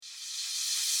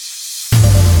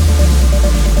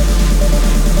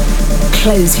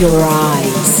Close your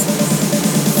eyes.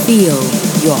 Feel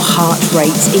your heart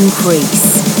rate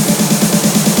increase.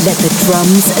 Let the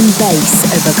drums and bass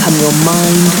overcome your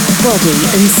mind, body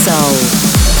and soul.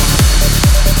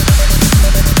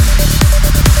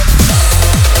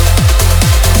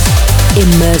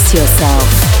 Immerse yourself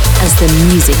as the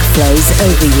music flows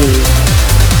over you.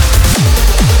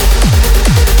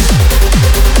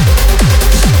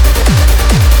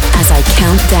 As I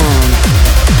count down,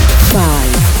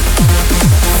 5,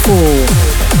 4,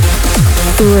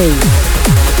 3,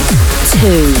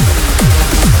 2,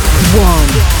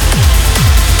 1.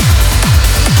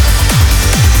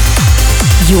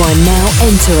 You are now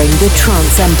entering the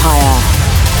Trance Empire.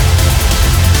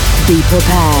 Be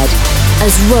prepared,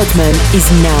 as Rodman is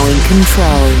now in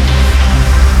control.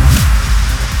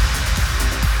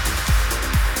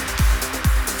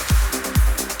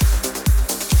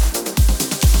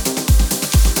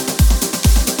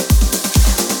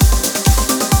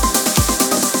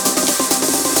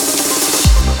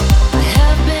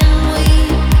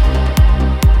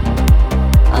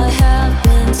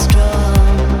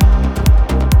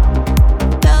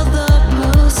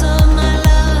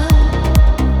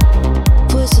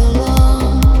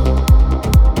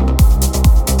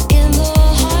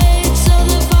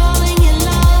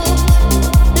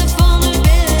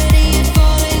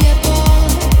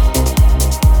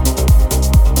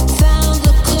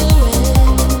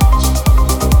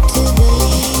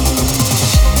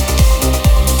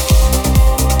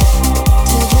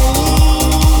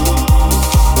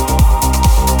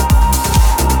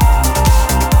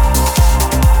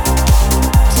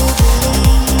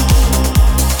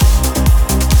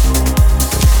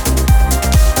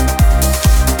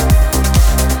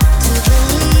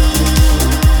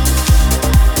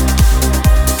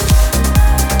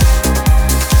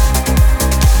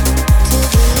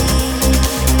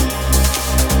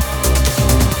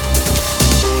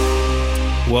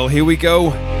 Here we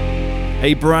go.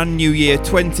 A brand new year,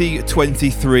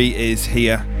 2023 is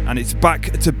here, and it's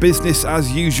back to business as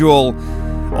usual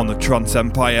on the Trance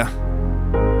Empire.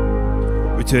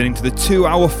 Returning to the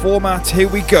 2-hour format, here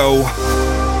we go.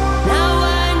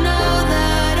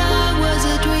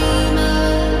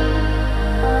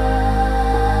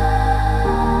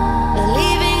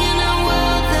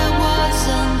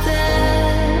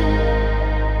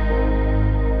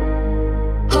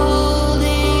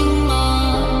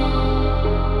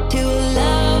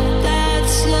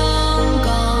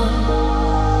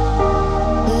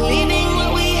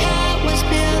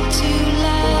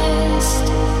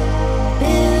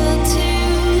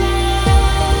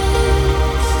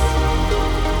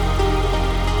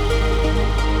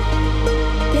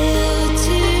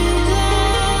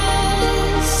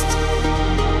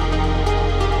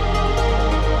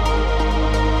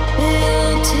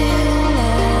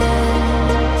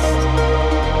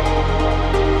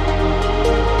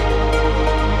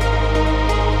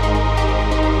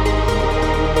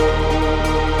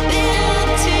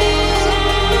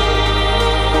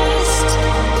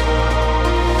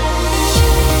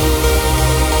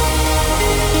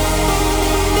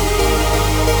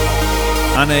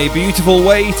 And a beautiful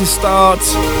way to start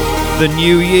the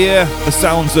new year, the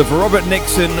sounds of Robert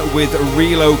Nixon with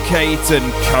Relocate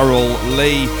and Carol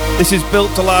Lee. This is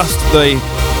Built to Last, the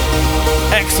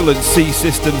excellent C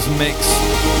Systems mix.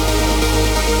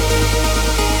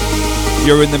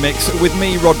 You're in the mix with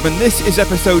me, Rodman. This is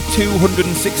episode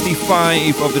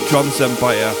 265 of the Trance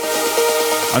Empire.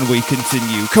 And we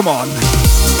continue. Come on.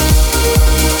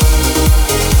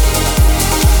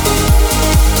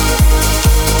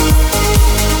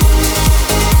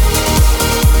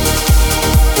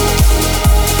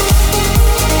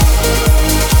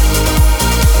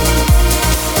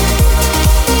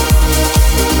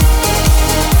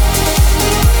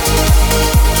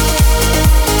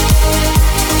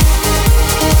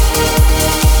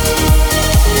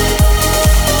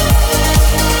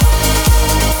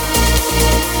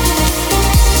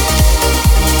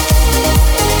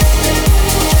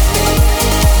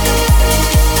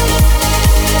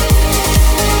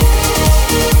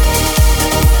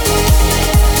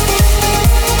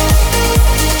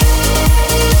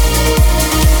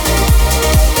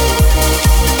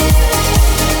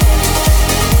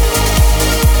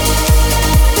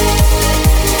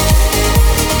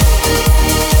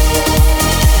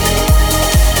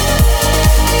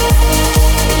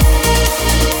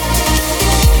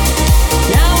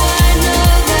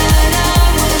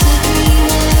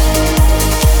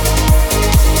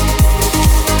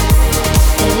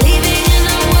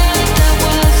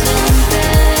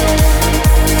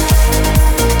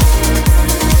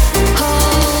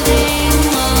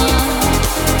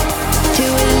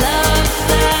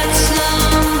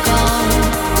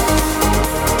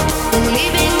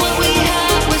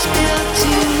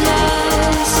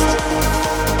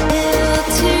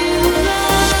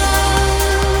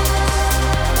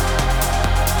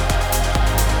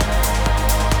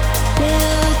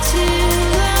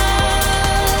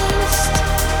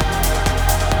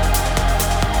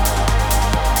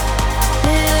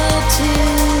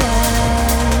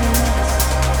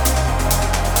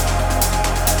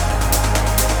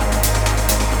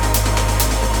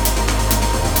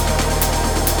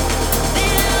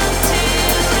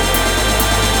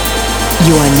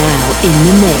 You are now in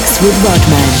the mix with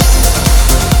Rodman.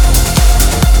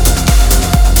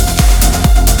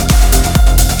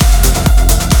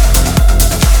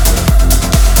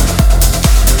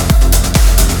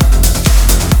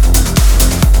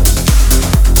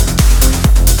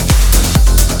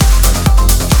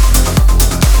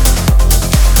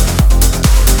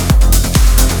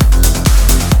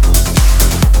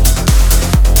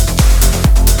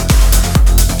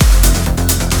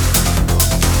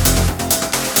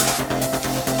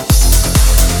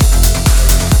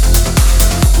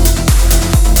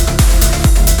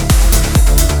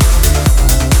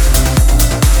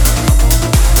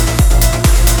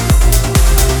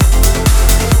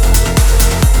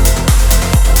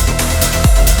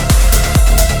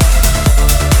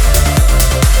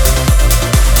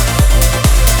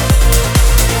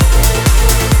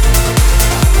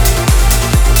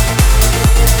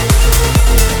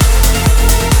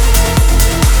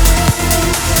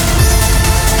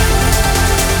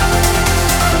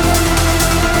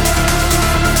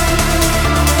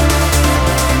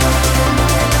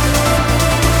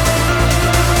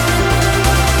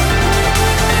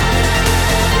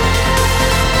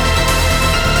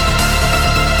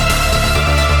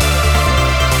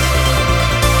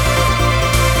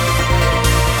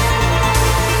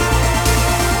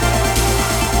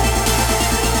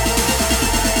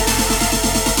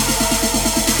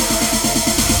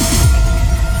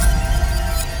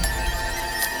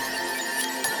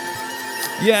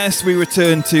 Yes, we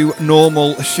return to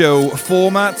normal show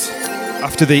format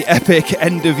after the epic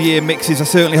end of year mixes. I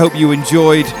certainly hope you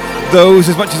enjoyed those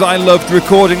as much as I loved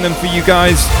recording them for you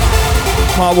guys.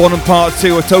 Part 1 and part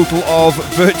 2, a total of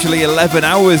virtually 11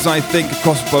 hours, I think,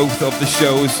 across both of the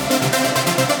shows.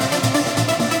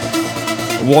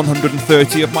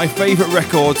 130 of my favourite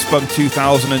records from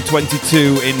 2022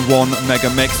 in one mega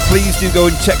mix. Please do go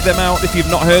and check them out if you've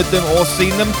not heard them or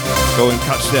seen them. Go and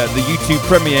catch the YouTube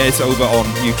premieres over on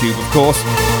YouTube, of course.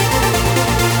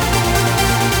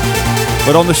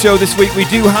 But on the show this week, we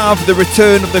do have the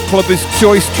return of the Clubbers'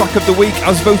 Choice Track of the Week,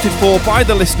 as voted for by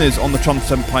the listeners on the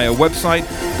Trance Empire website,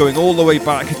 going all the way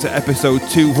back to episode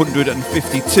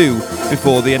 252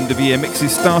 before the end of year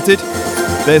mixes started.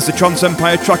 There's the Trance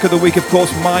Empire Track of the Week, of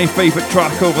course, my favourite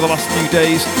track over the last few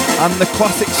days, and the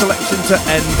classic selection to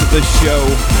end the show.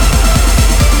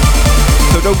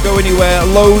 So don't go anywhere,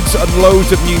 loads and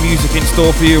loads of new music in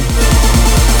store for you.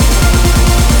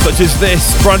 Such as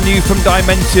this, brand new from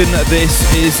Dimension, this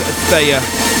is Thea,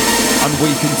 and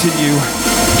we continue.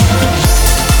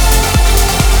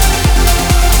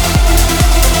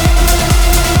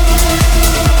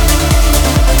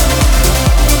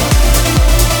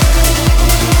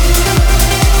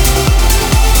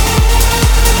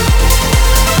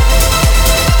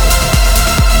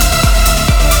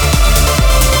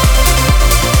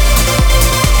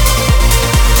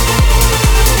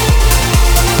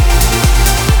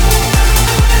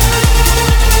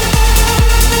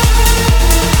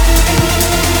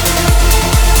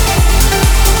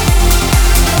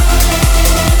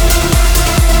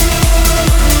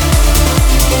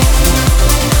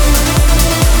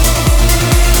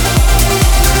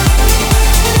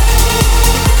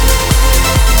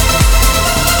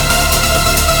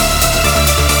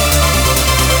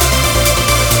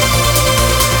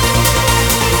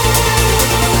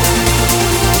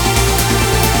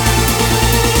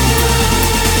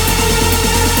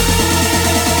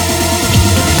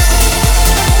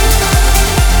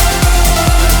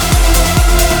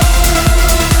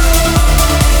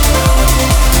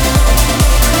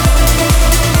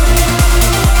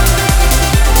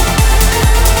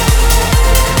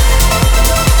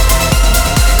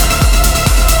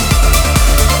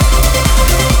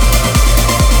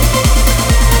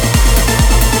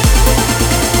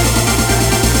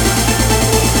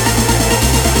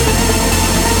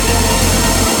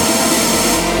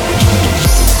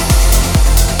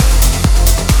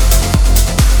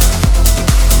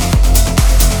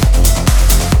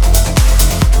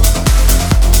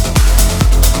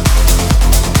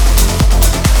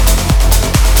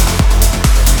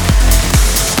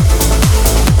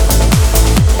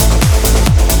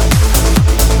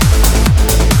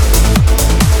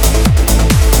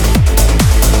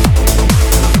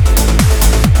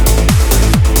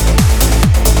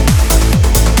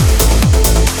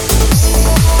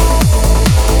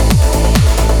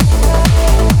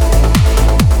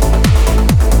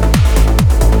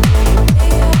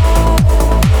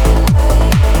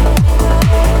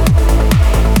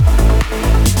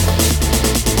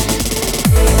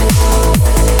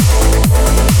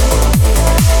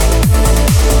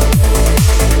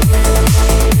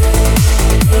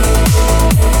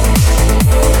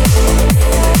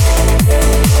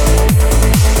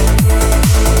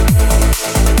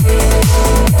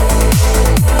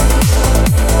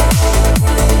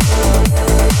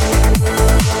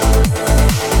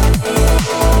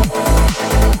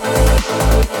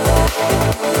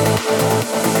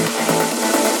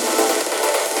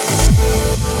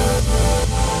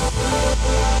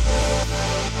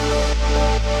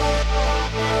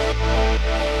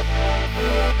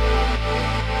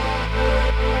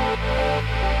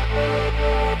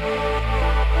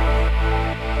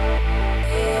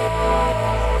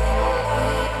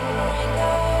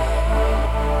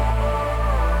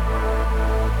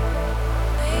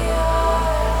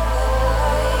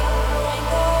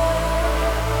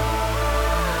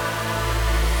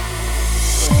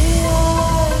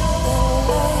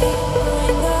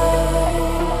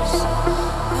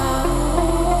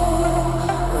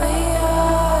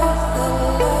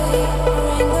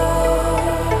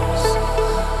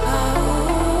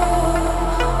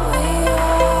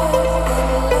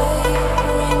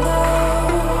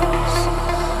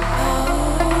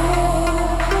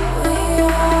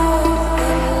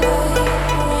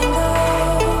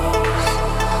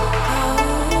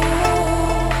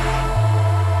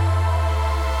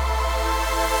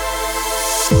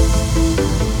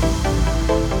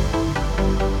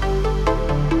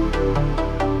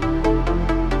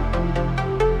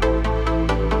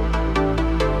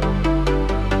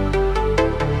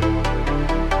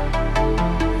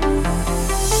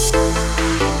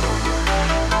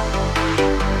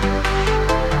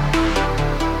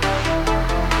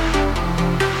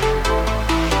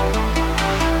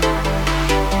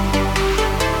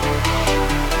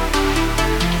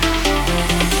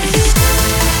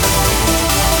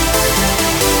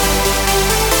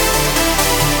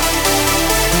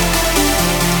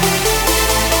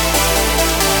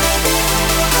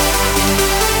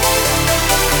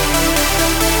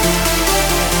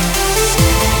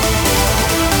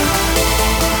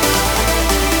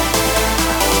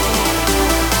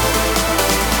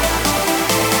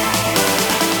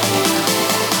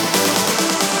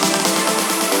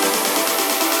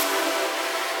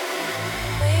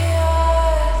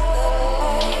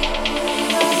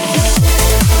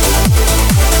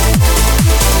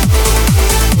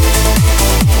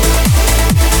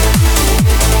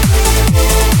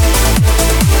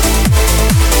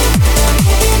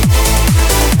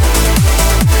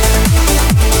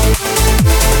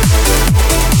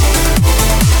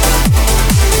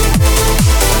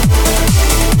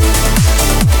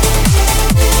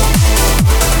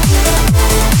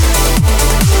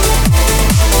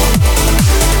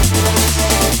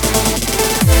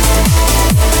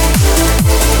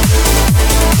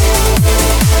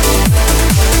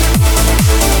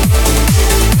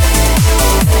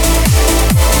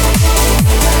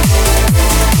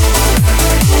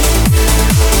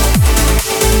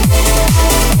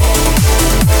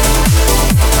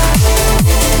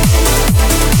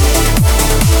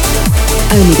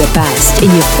 only the best in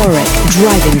euphoric,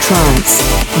 driving trance.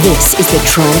 This is the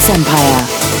Trance Empire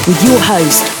with your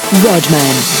host,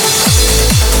 Rodman.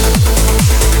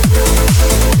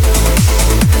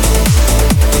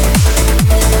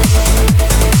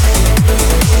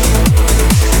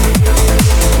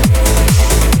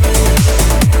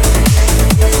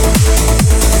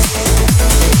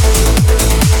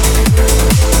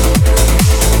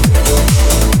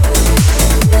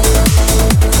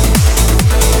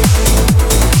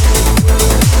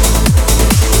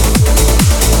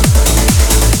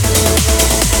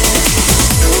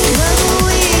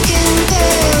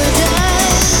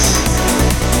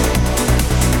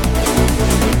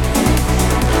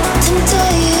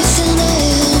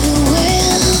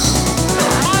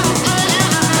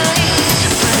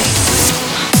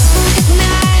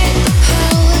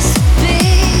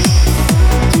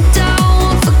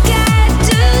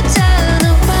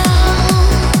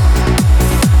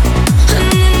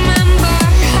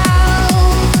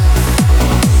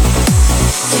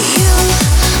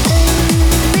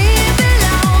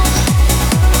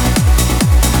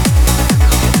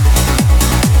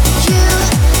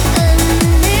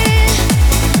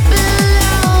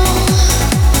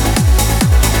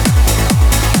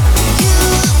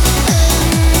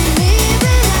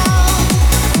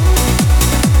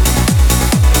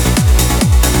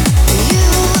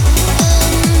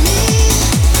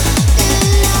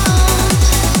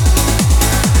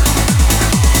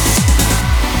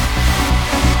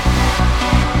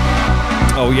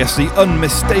 Yes, the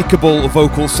unmistakable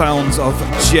vocal sounds of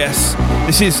Jess.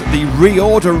 This is the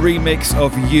Reorder remix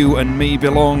of You and Me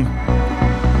Belong.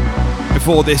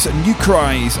 Before this, New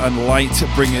Cries and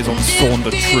Lightbringers on Saunder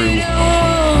True.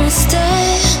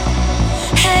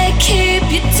 Hey, keep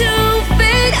your 2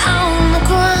 feet on the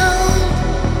ground.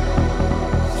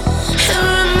 And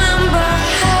remember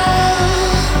how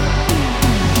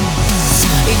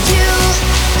you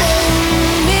and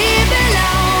me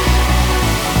belong.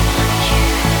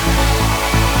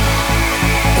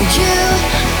 You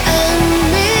and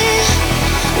me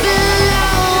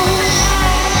belong.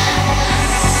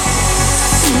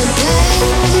 In the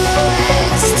plains of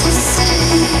ecstasy,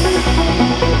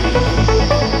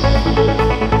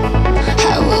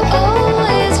 I will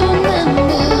always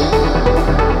remember.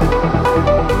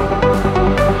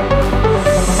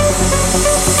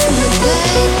 In the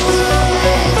plains of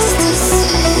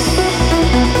ecstasy,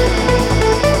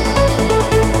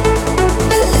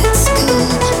 let's go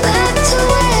back to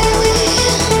where we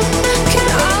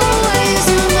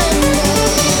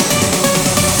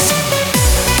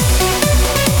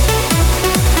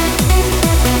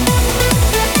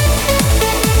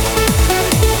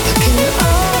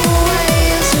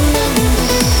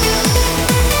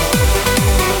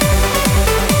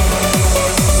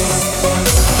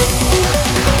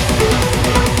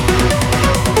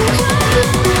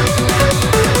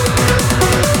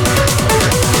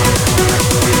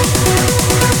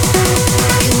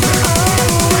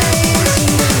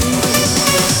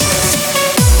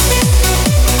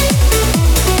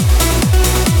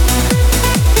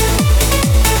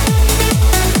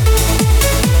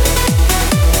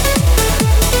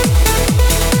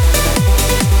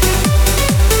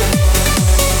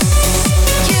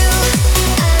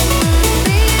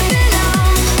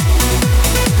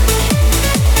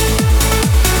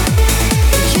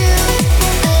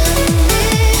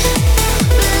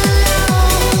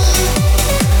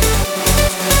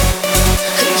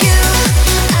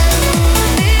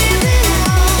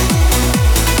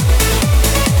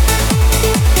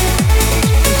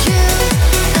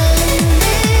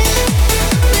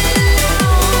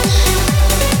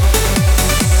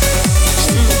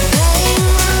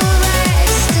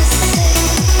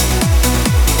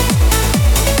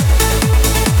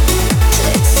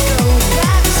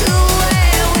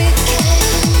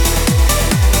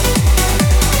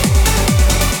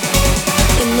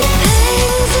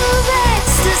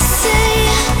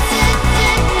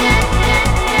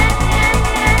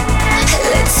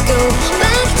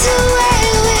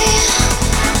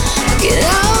can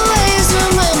always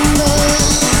remember.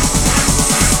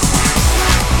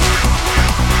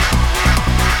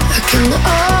 I can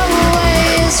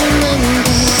always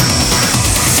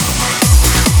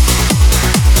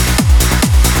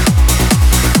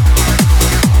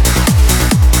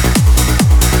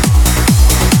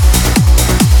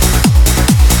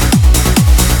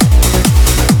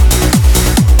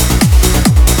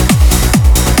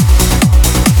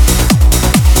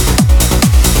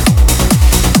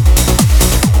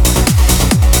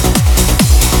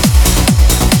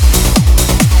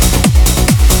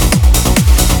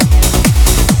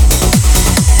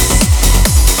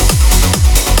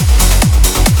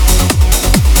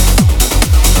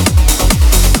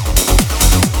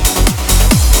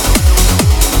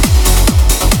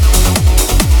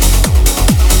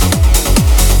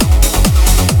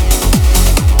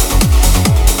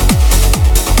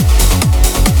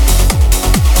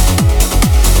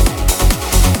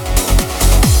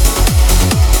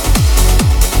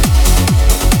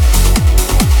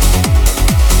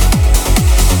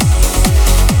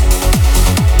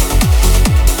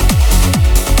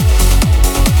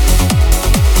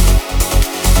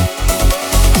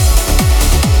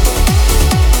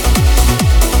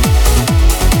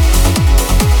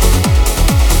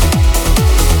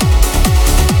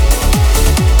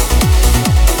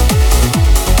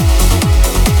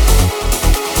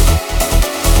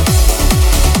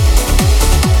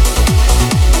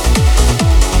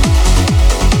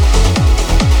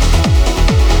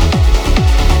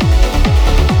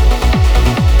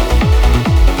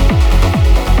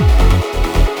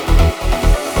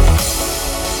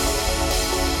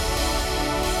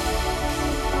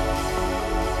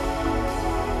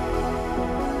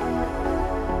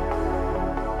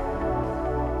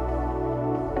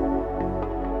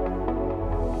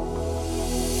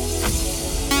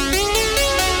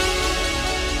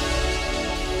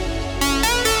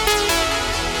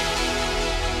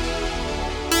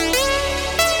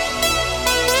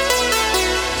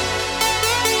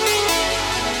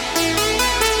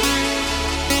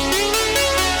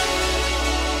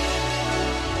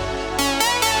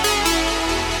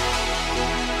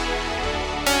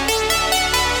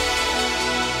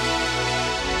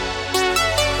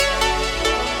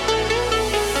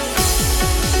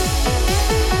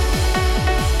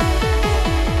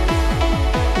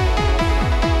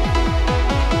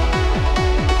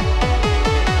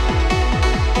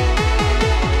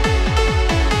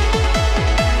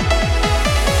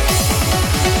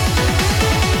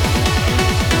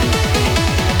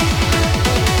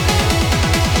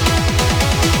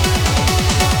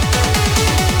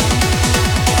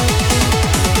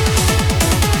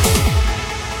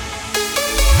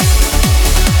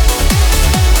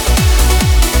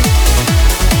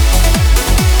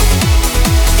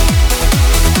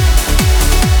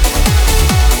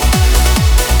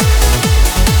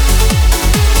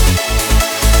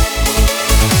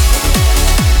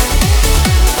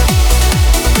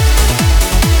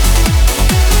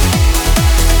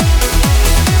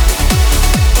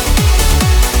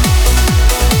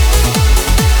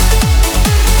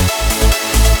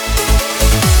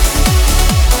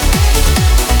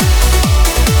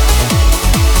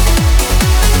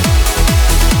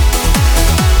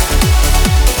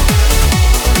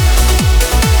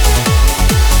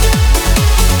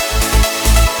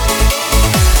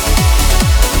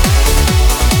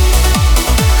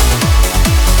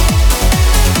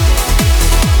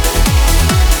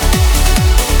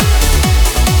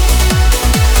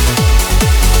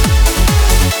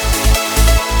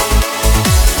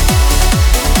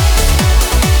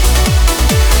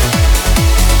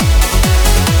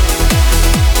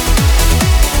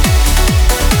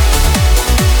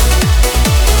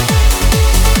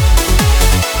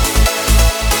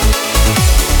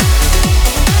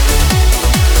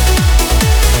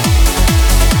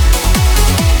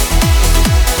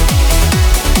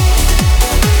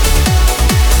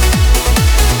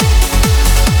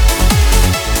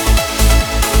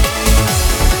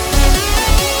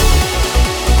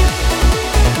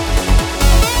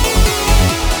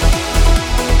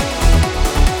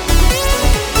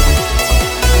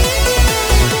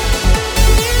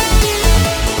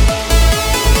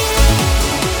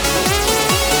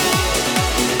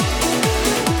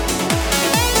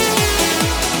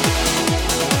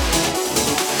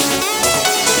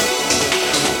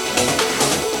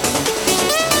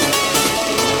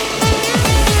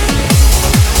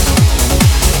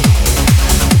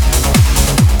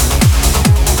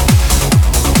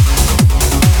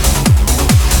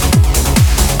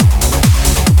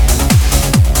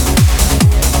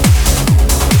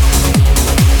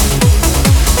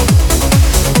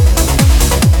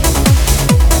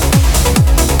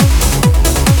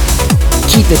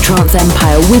Keep the Trance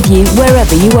Empire with you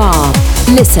wherever you are.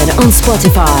 Listen on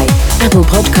Spotify, Apple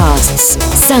Podcasts,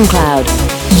 SoundCloud,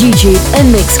 YouTube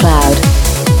and Mixcloud.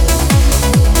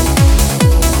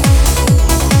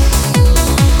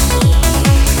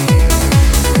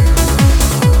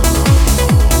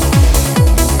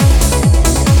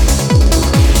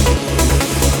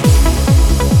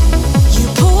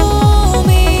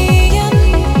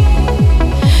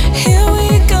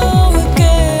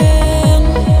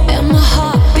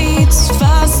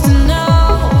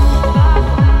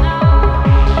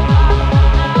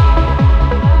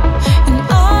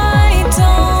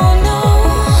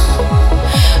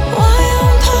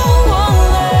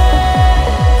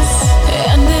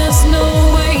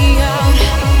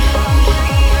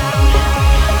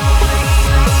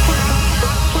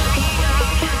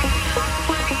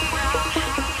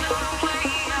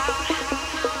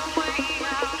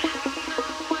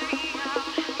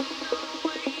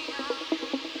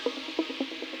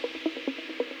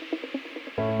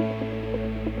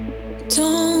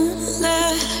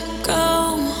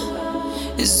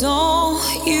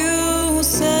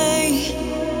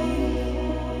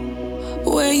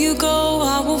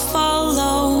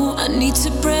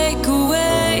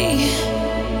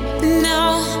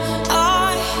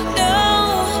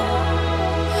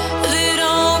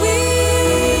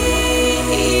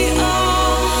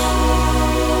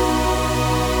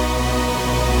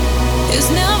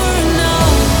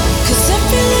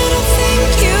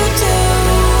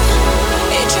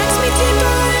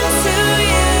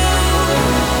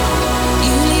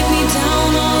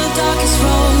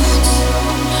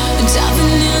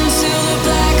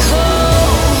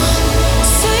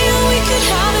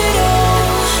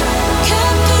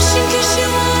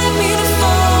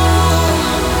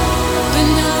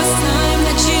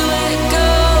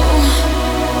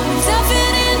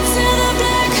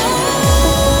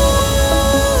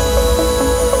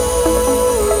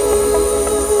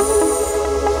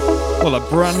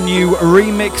 Brand new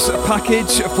remix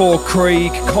package for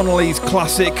Craig Connolly's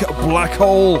classic Black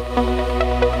Hole.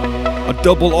 A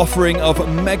double offering of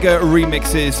mega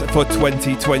remixes for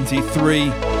 2023.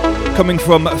 Coming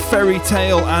from Fairy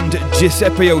Tale and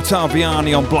Giuseppe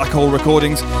Ottaviani on Black Hole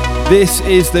Recordings. This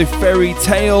is the Fairy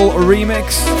Tale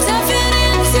remix.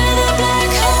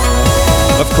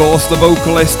 Of course, the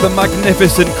vocalist, the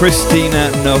magnificent Christina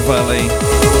Novelli.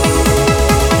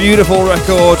 Beautiful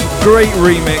record, great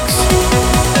remix.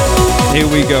 Here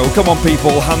we go. Come on,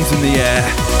 people, hands in the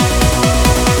air.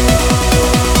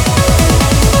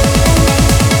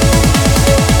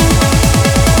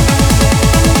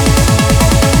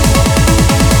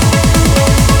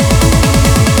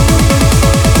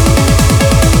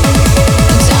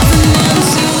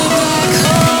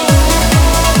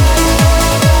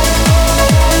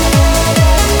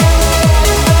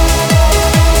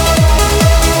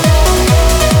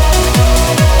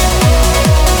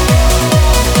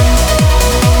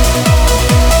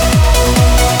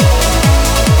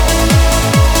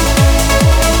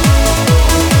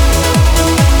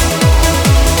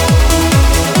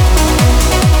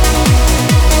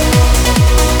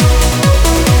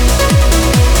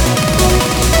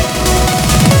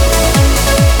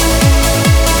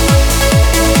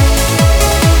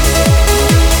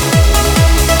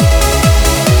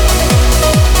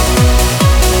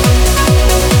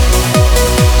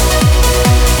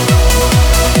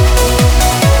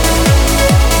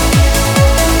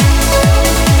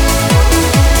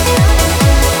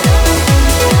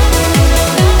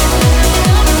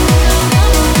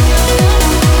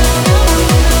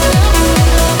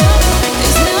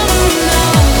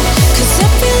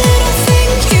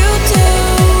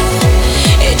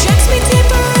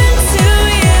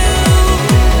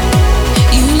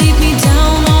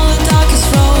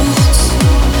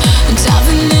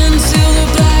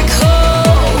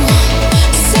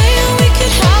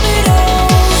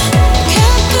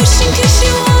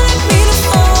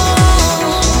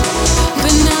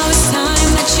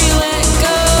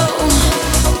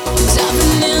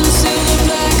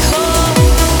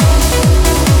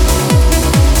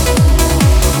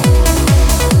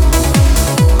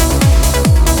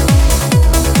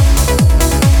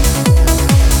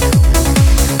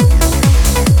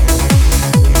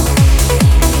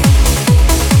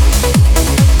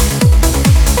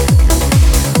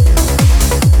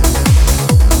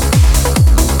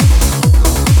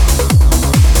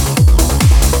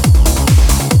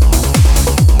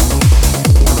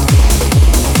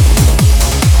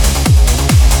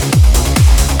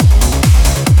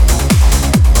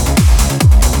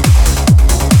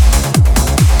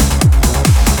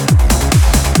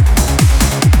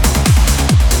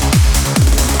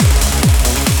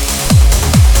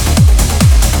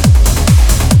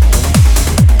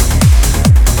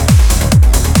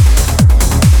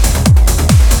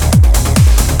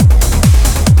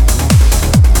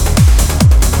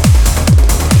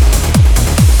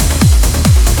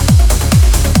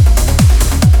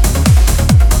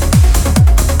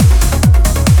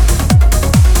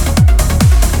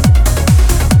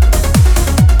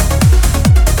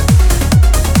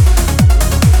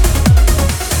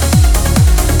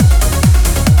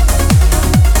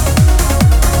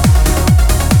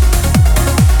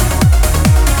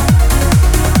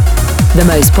 the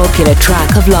most popular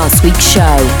track of last week's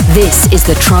show. This is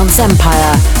the Trance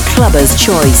Empire Clubber's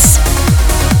Choice.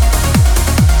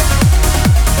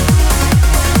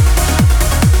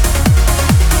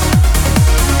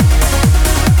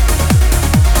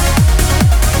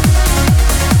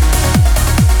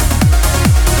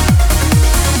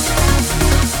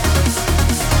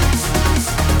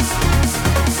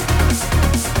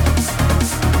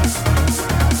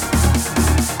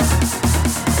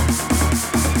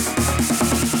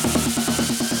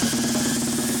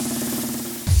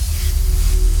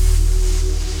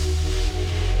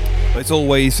 It's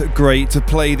always great to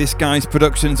play this guy's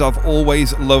productions. I've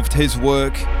always loved his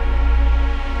work.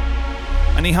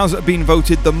 And he has been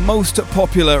voted the most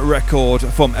popular record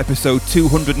from episode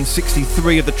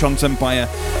 263 of the Trance Empire,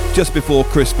 just before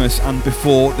Christmas and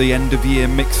before the end of year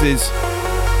mixes.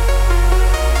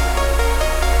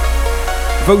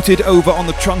 Voted over on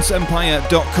the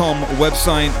tranceempire.com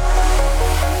website.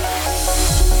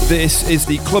 This is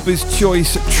the Clubber's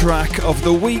Choice track of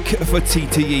the week for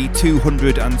TTE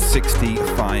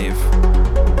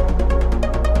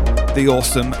 265. The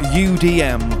awesome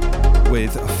UDM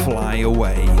with Fly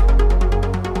Away.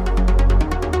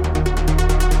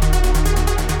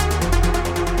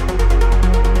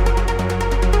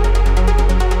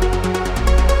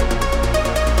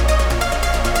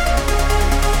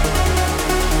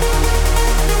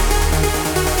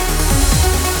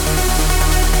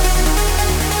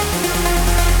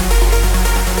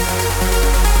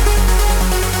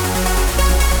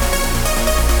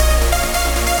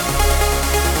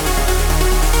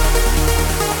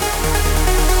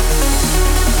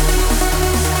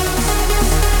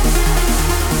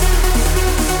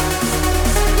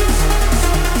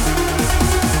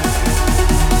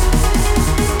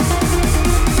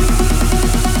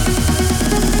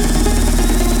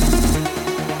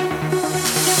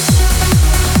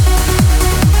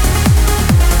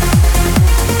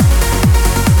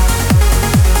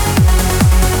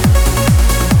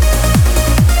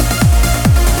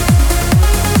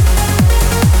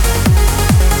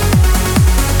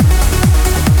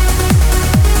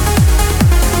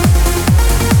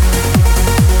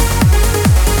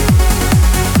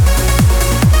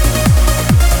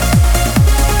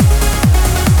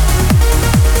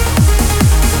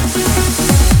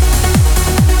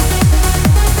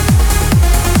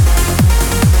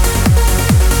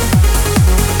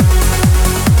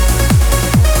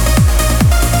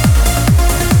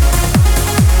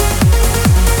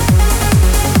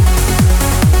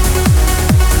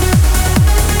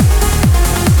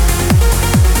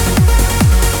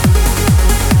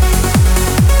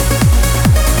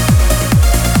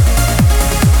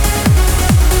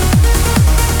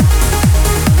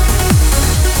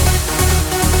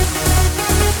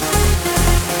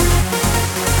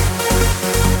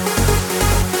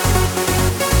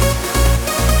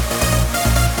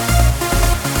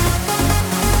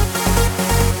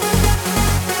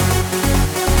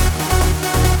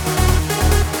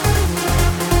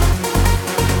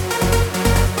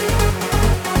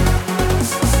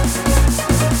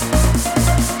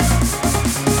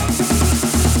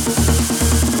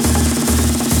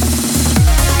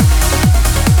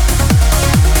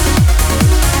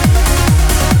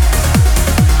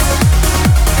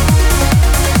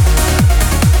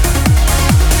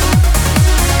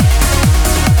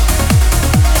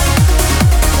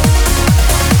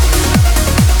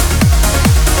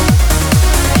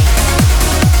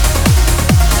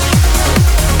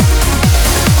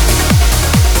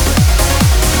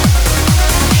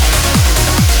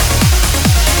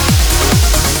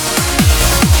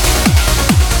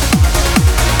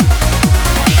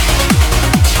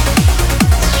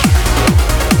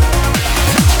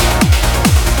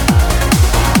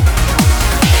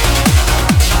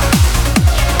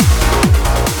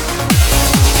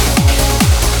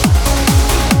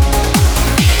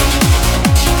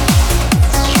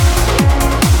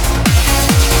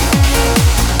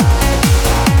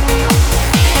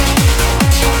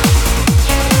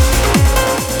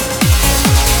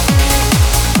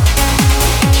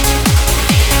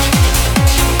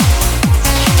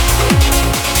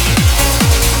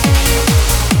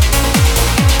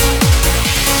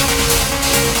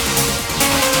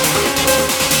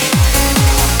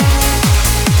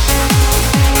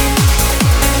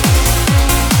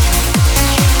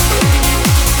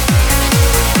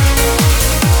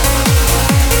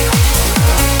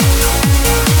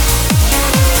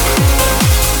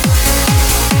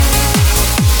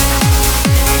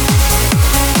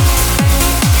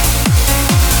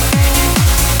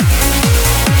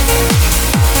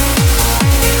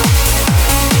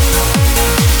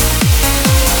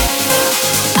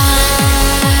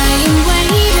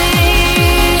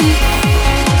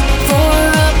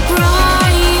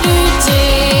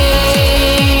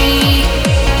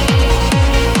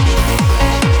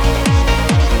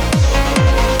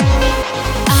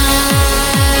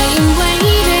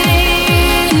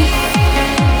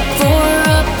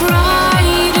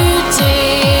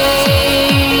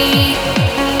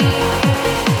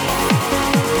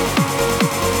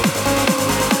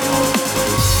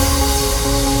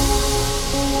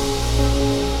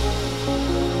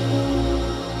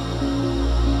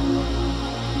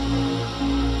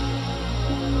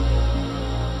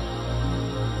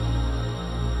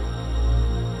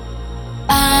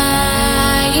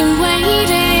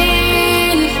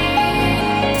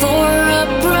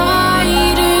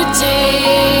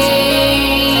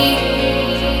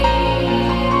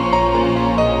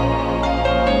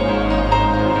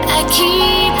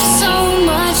 keep so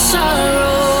much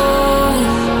sorrow.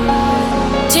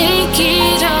 Take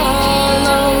it all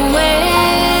away.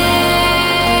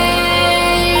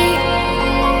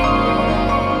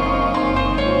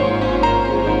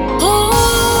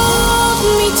 Hold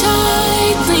me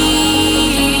tightly.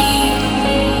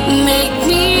 Make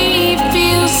me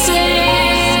feel safe.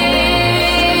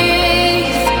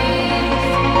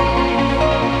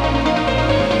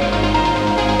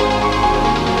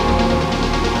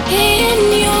 In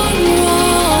your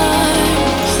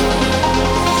arms,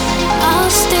 I'll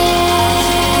stay.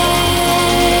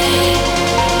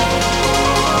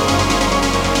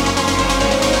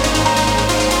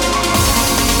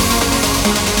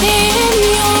 In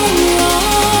your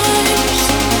arms,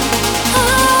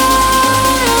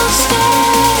 I'll stay.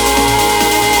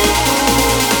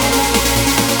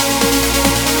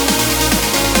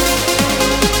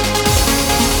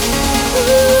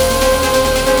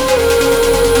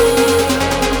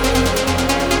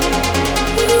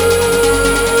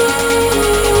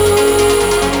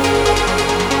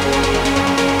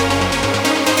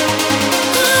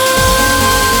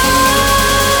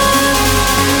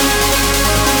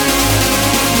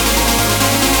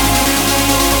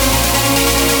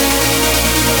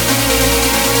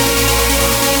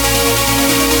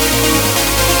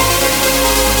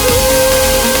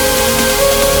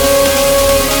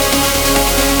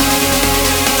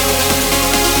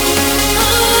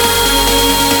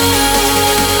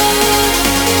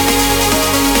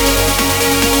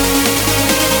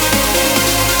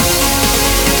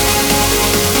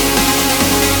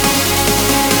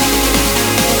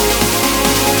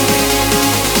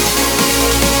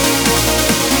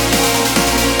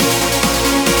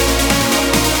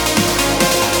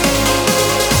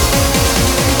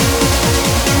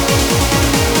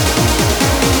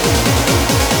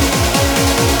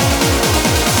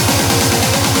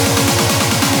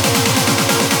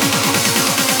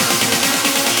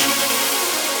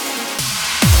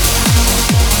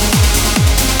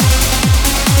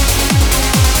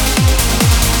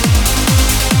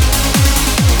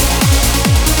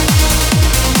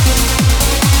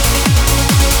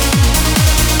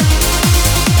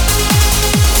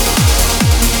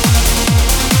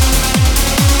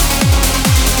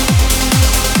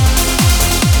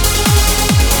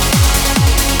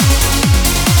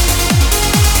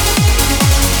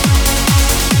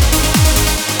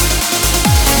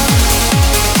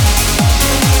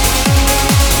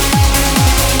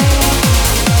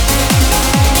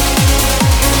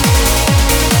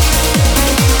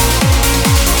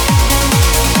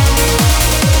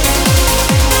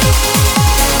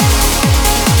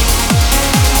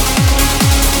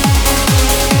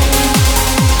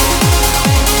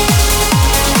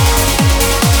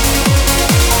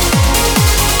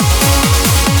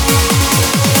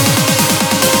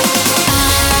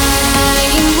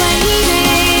 I'm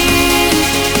waiting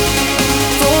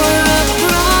for a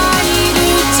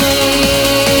brighter day.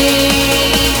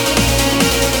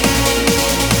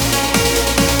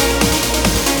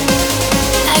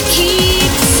 I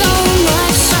keep so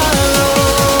much sorrow.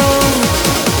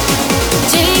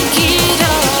 Take it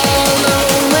all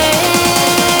away.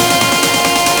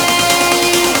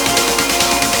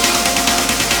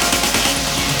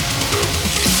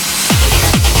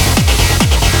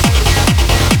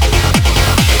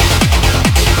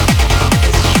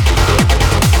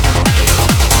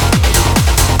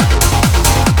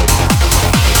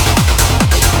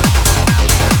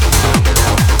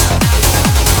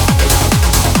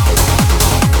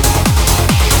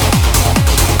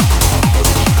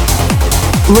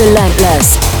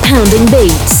 Relentless, pounding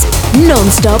beats,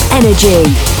 non-stop energy.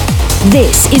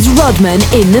 This is Rodman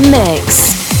in the mix.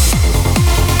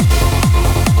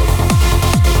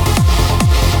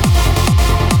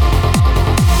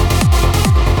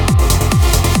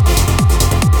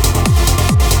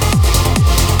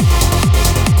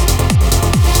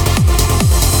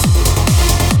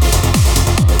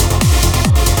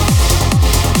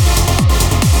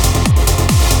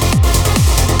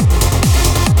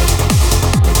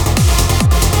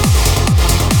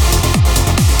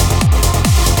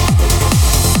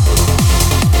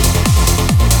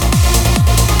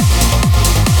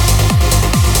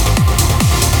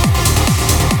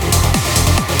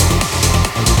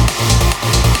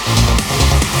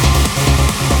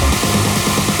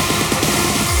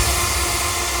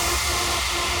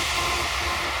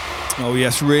 Oh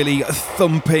yes, really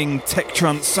thumping tech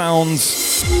trance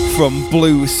sounds from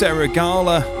Blue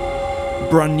Serigala.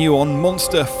 Brand new on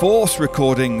Monster Force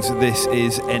recordings, this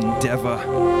is Endeavour.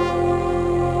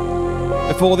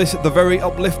 Before this, the very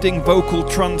uplifting vocal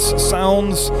trance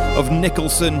sounds of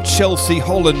Nicholson, Chelsea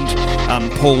Holland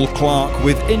and Paul Clark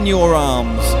with In Your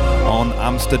Arms on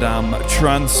Amsterdam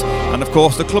Trance. And of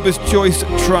course, the Clubber's Choice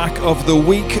track of the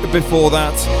week before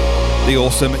that, the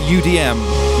awesome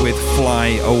UDM with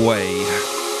Fly Away.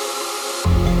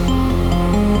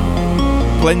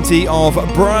 Plenty of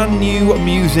brand new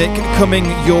music coming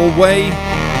your way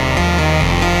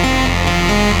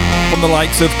from the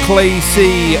likes of Clay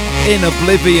C, In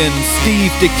Oblivion,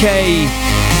 Steve Decay,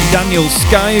 Daniel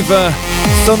Skyver,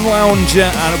 Sun Lounger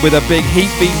and with a big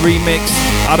Heatbeat remix,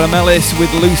 Adam Ellis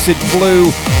with Lucid Blue,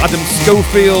 Adam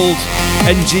Schofield,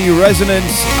 NG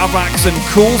Resonance, Avax and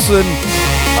Coulson,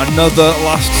 another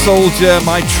Last Soldier,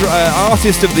 my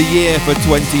artist of the year for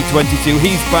 2022,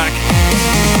 he's back.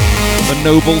 The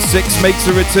Noble Six makes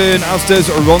a return, as does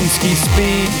Ronsky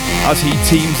Speed, as he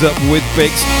teams up with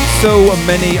Bix. So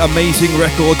many amazing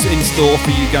records in store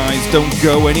for you guys, don't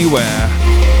go anywhere.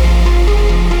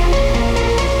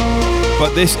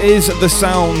 But this is the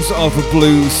sounds of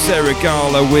Blue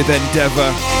Serigala with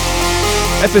Endeavour.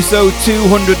 Episode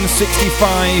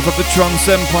 265 of the Trance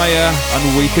Empire,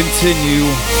 and we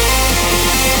continue.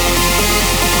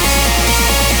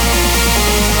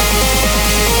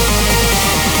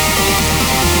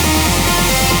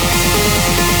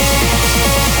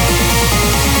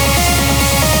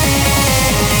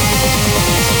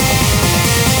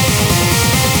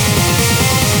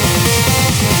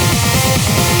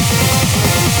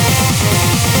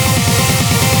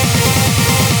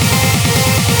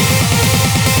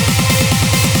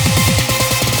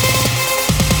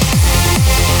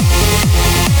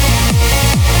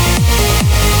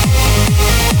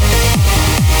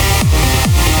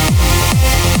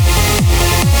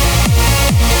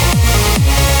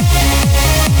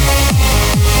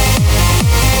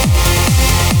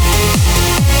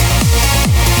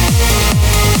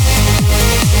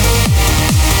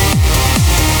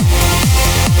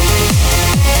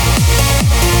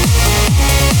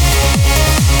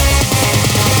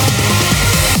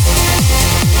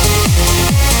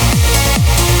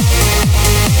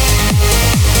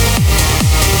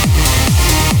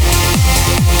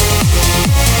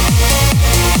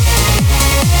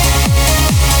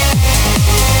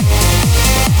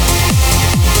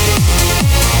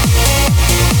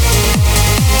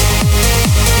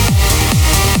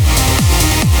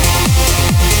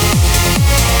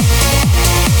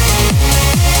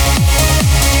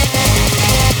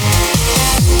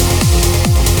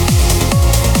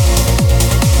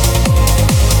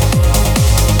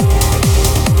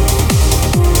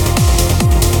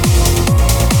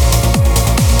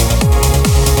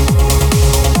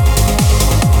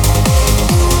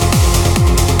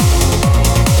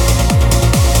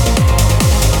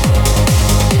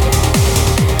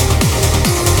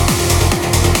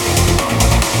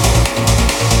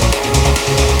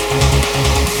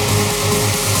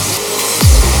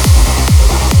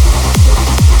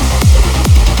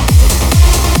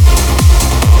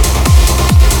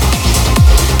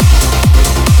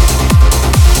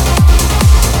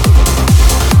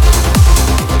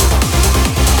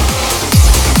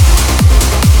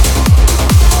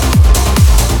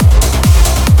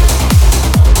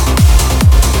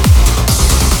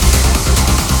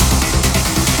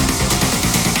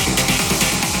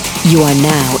 You are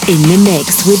now in the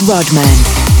mix with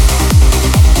Rodman.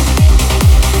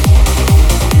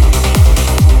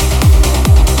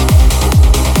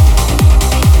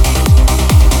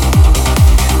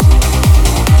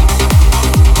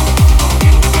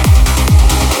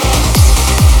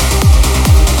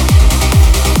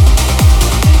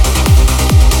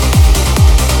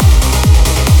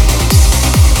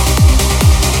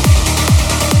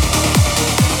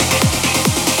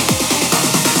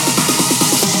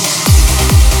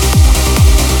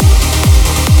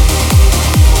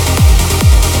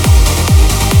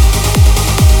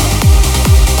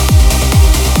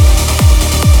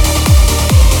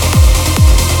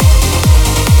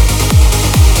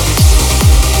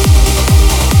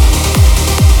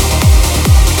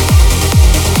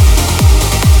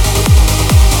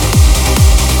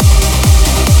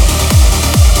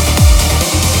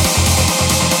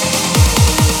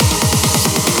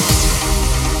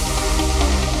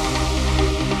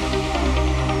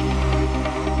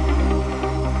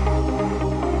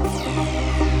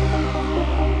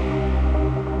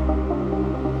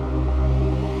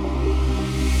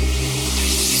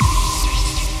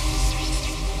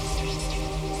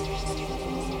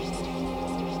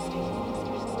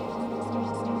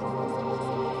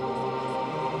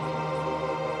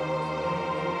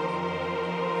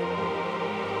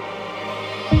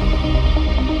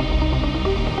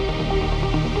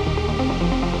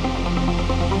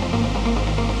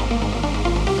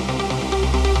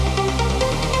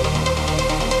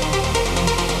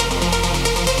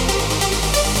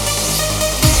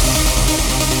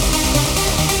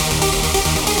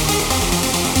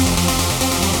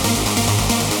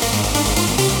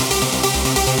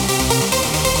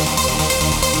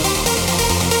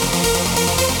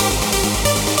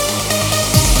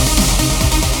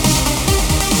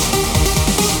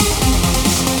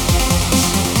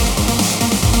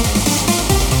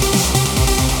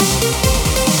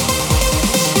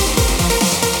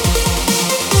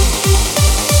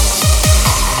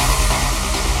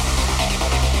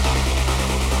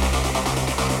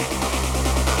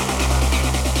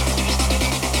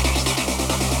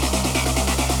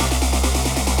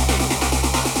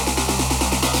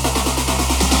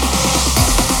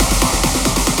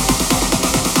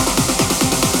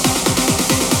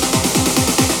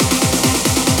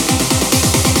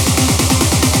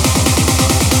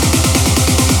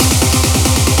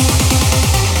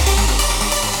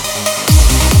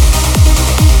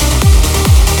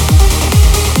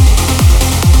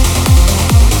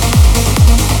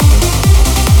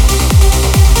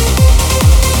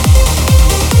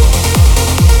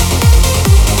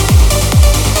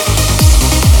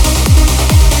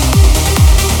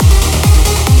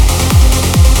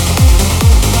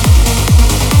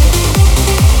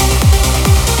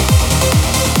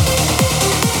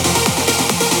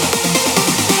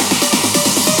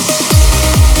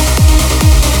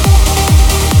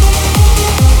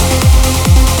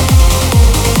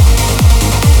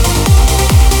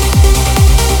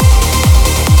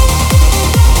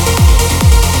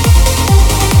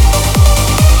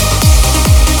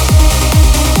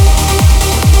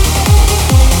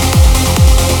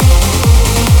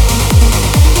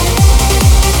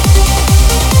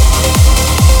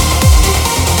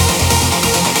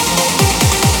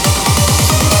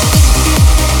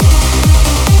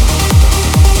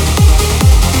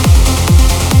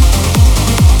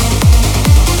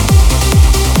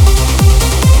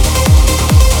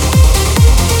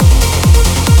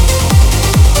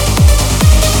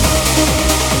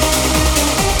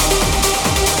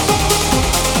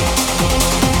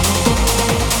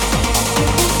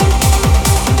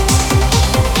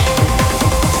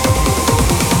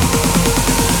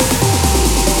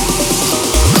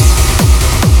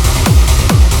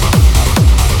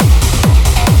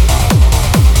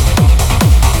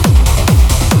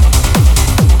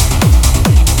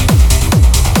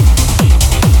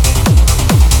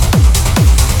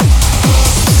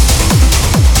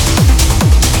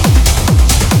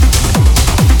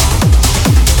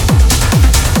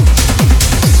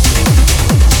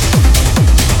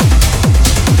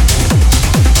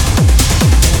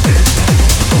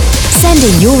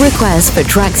 Send in your requests for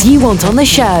tracks you want on the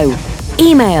show.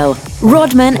 Email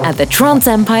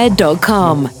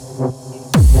rodman@thetranceempire.com.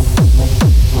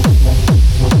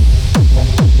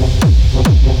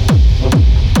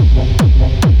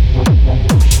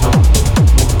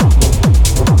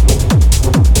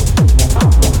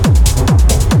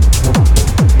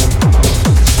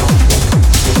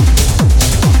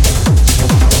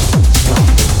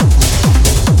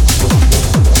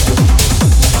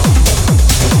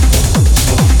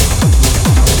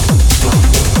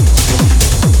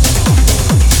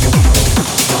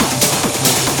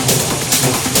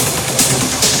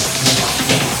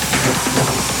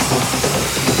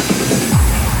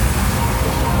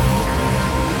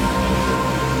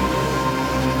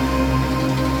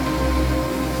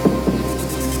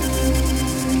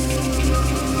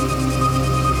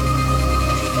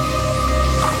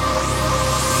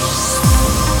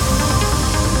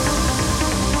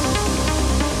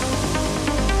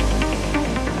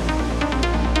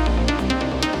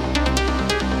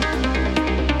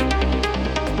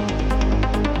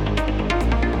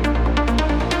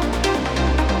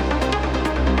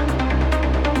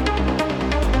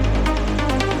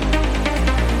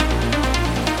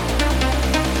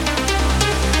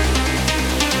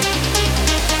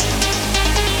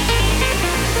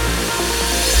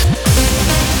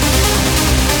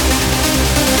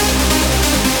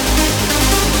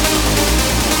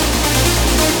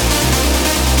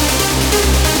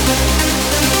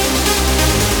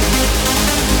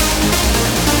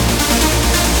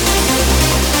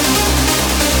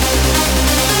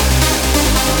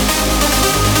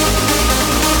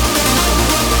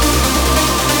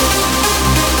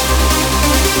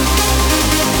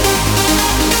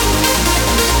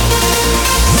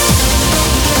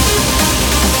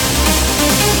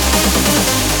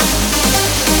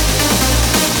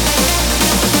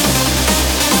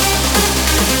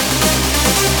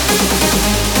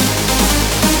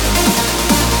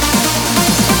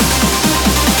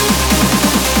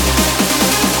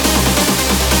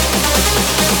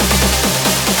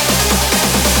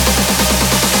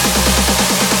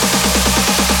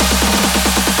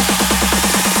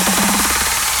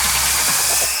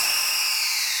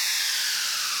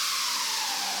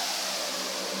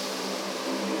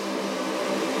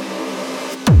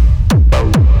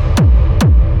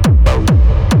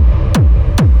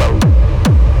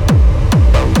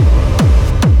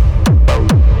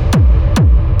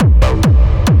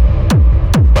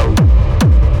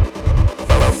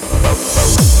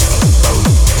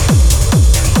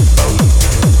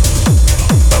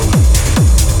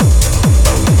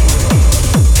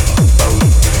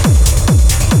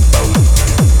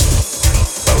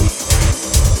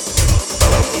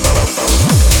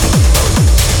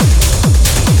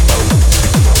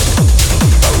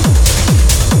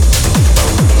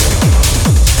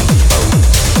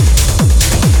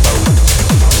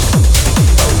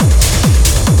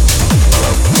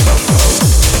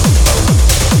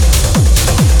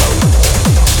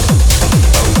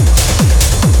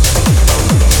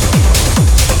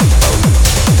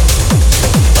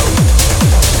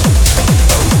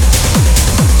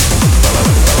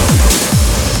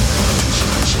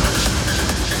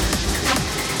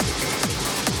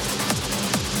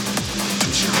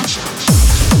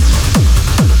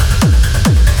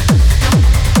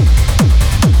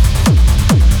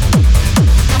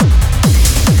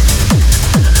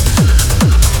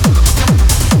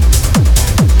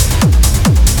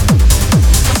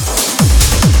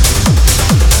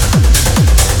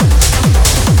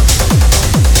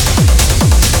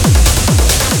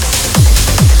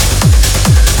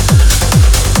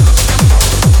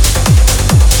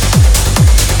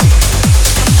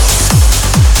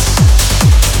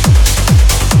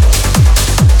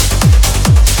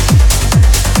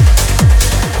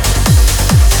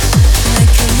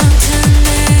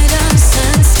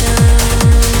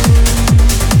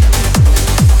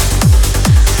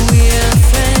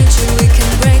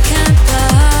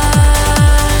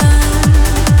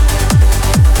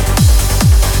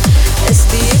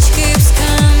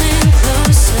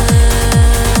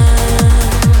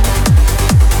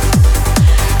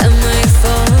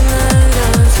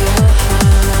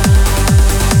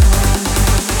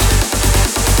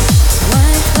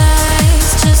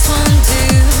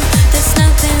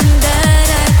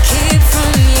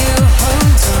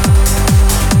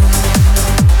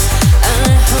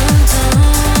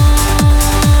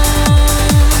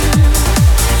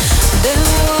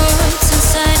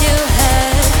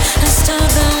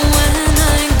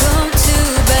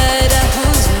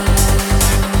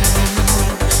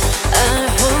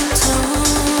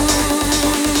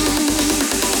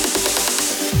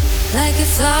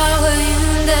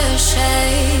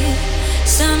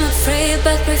 free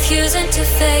but refusing to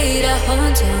fade. I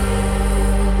hold on,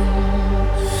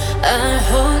 I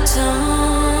hold on.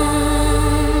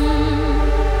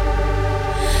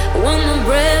 One more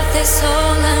breath is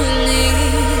all I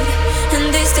need, and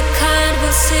this the kind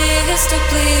we'll see us to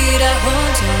bleed. I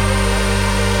hold on,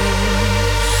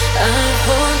 I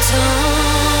hold on,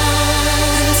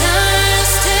 and I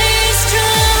stay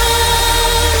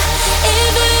strong,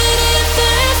 even if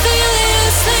I feel you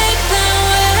slip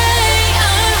away.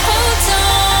 I hold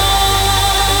on,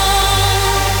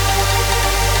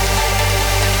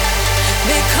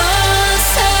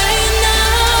 because I know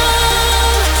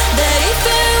that if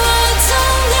I want to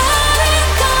let it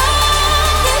go,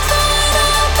 it might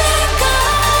all be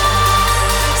gone.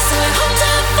 So I hold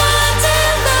on for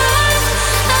dear life.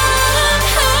 I'm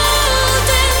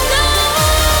holding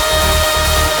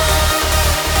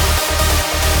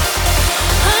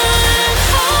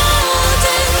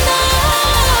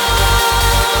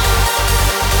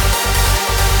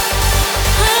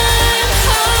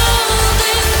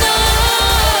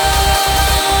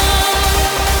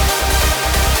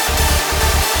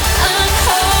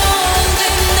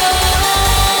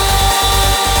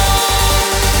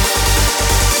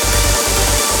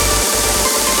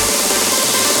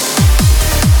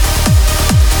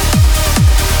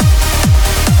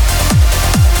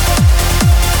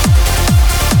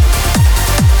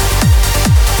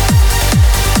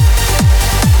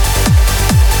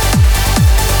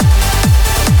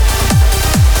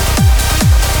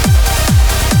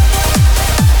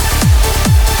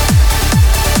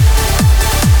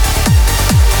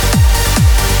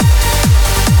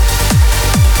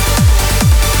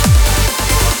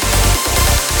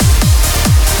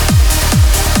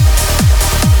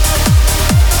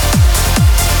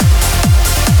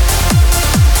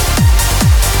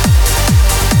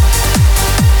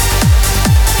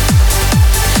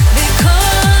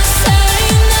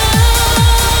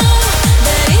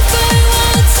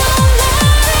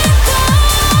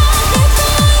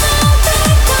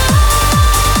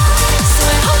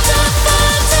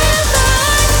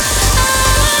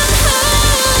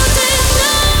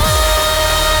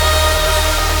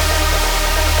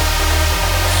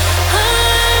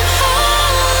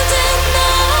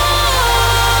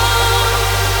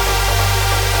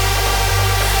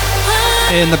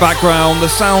In the background, the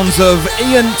sounds of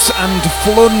Iant and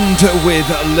Flund with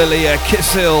Lilia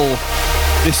Kissil.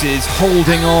 This is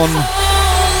Holding On.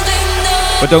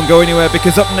 But don't go anywhere,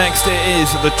 because up next it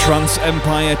is the Trance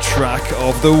Empire track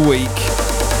of the week.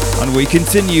 And we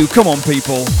continue. Come on,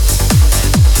 people.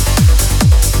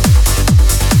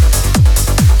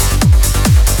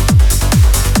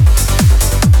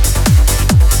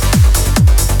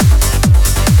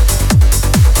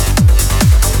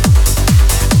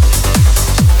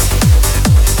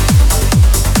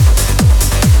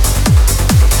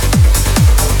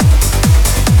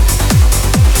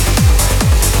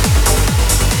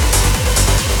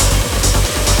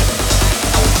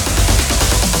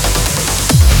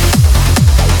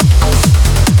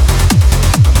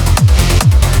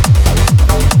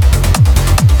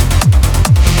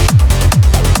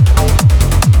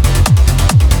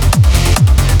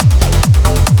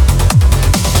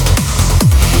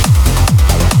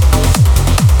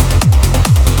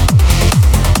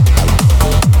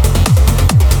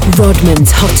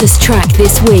 Rodman's hottest track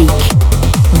this week.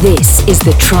 This is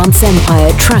the Trance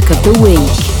Empire track of the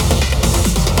week.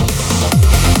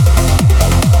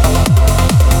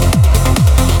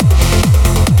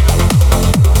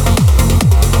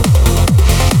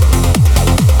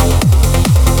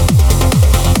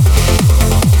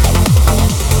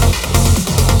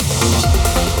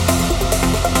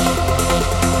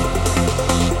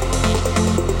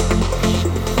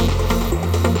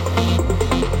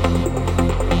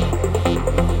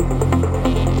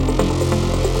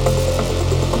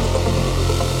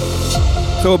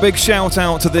 So a big shout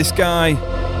out to this guy.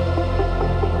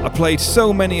 I played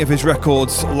so many of his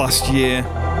records last year.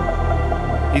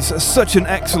 He's such an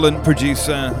excellent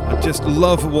producer. I just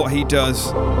love what he does.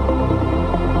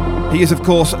 He is, of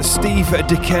course, Steve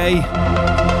Decay,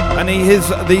 and he is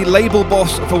the label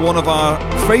boss for one of our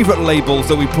favourite labels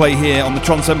that we play here on the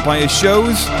Trance Empire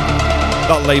shows.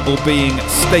 That label being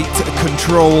State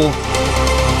Control.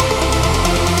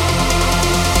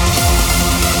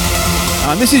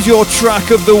 And this is your track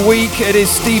of the week. It is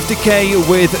Steve Decay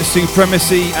with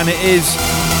Supremacy, and it is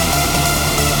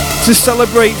to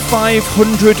celebrate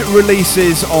 500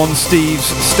 releases on Steve's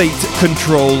State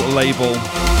Control label.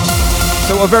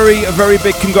 So a very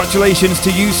big congratulations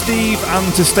to you, Steve,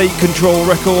 and to State Control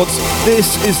Records.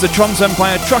 This is the Trance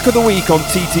Empire track of the week on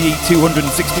TTE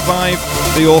 265,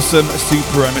 the awesome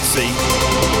Supremacy.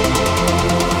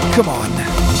 Come on.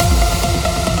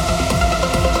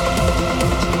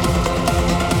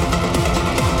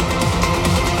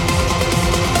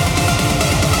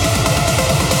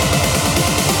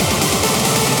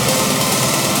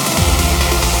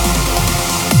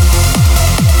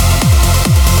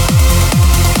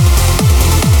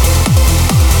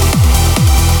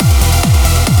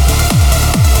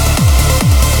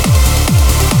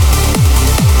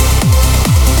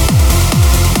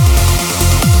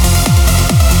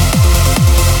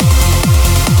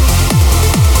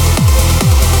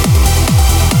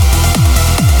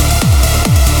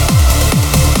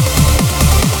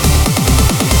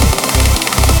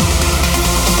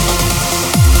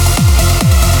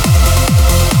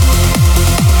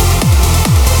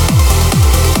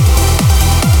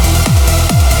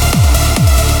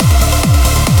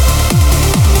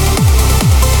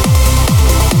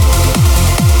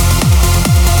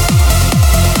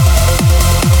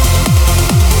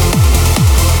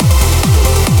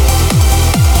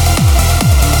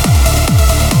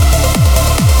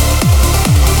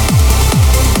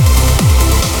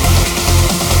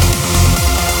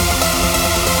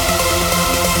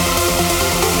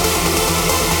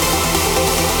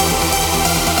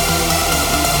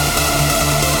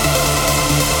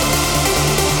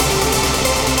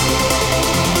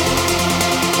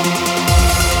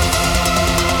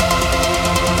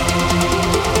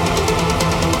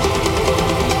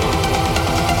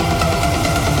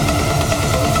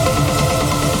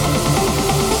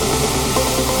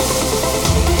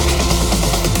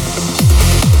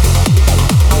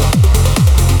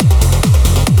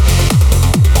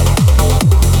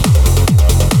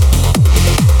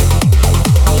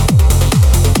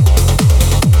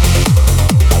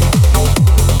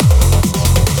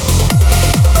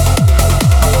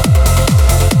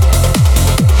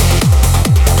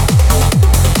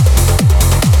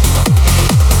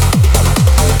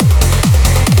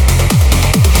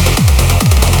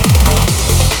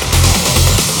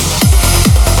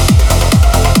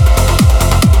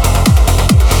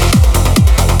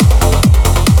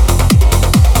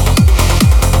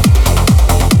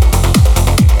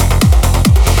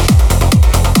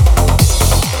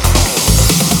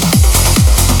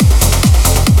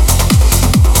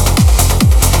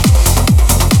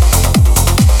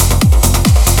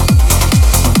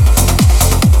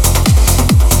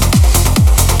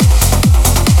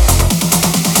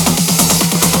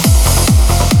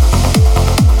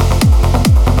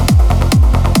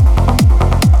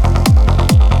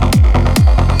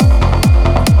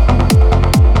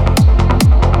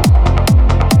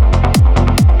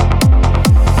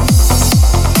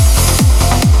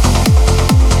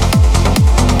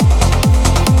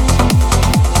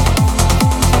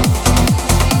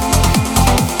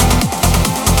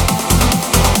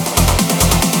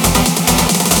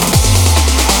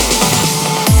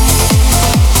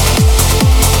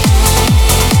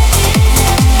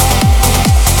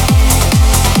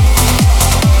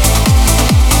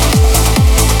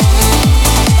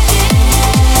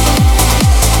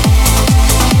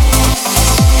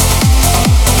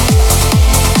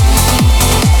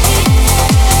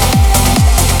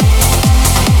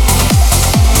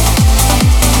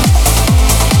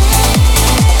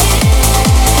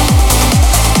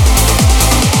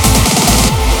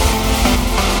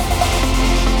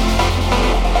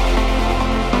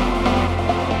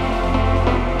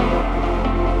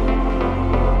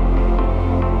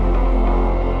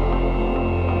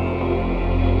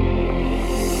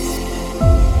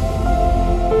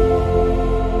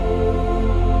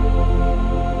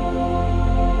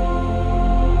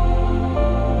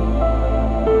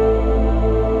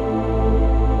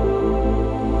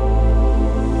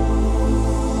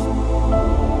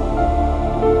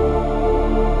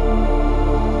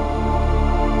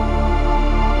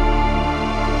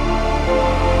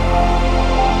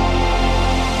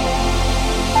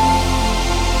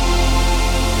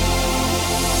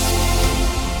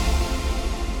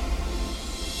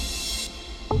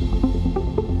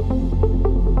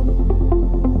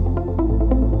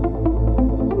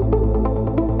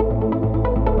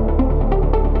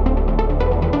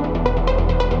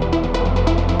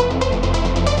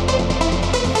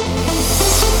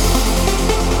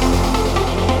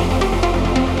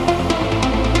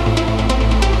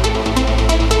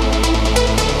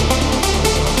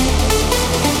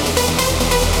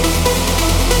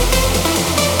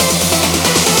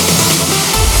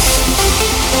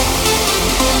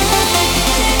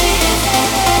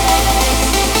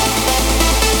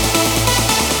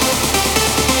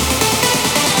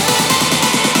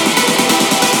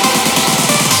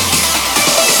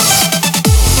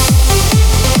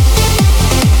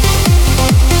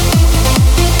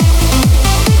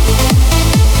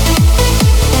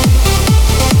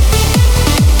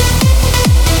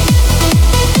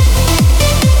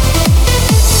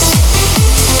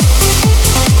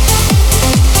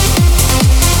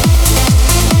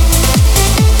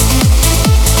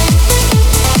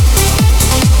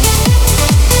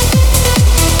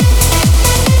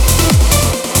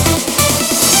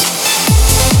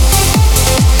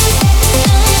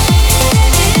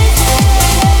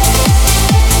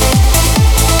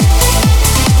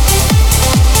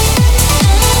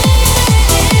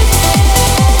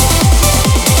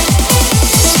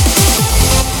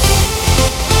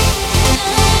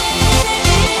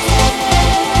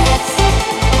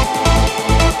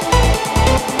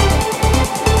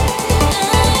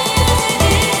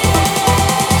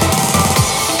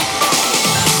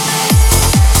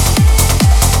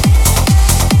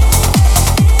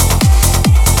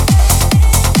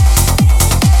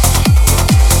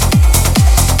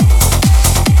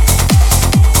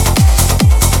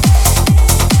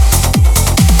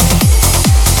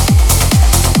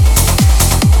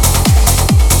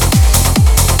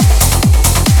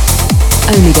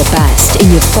 only the best in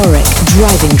euphoric,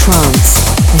 driving trance.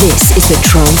 This is the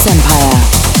Trance Empire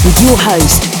with your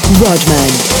host,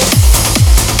 Rodman.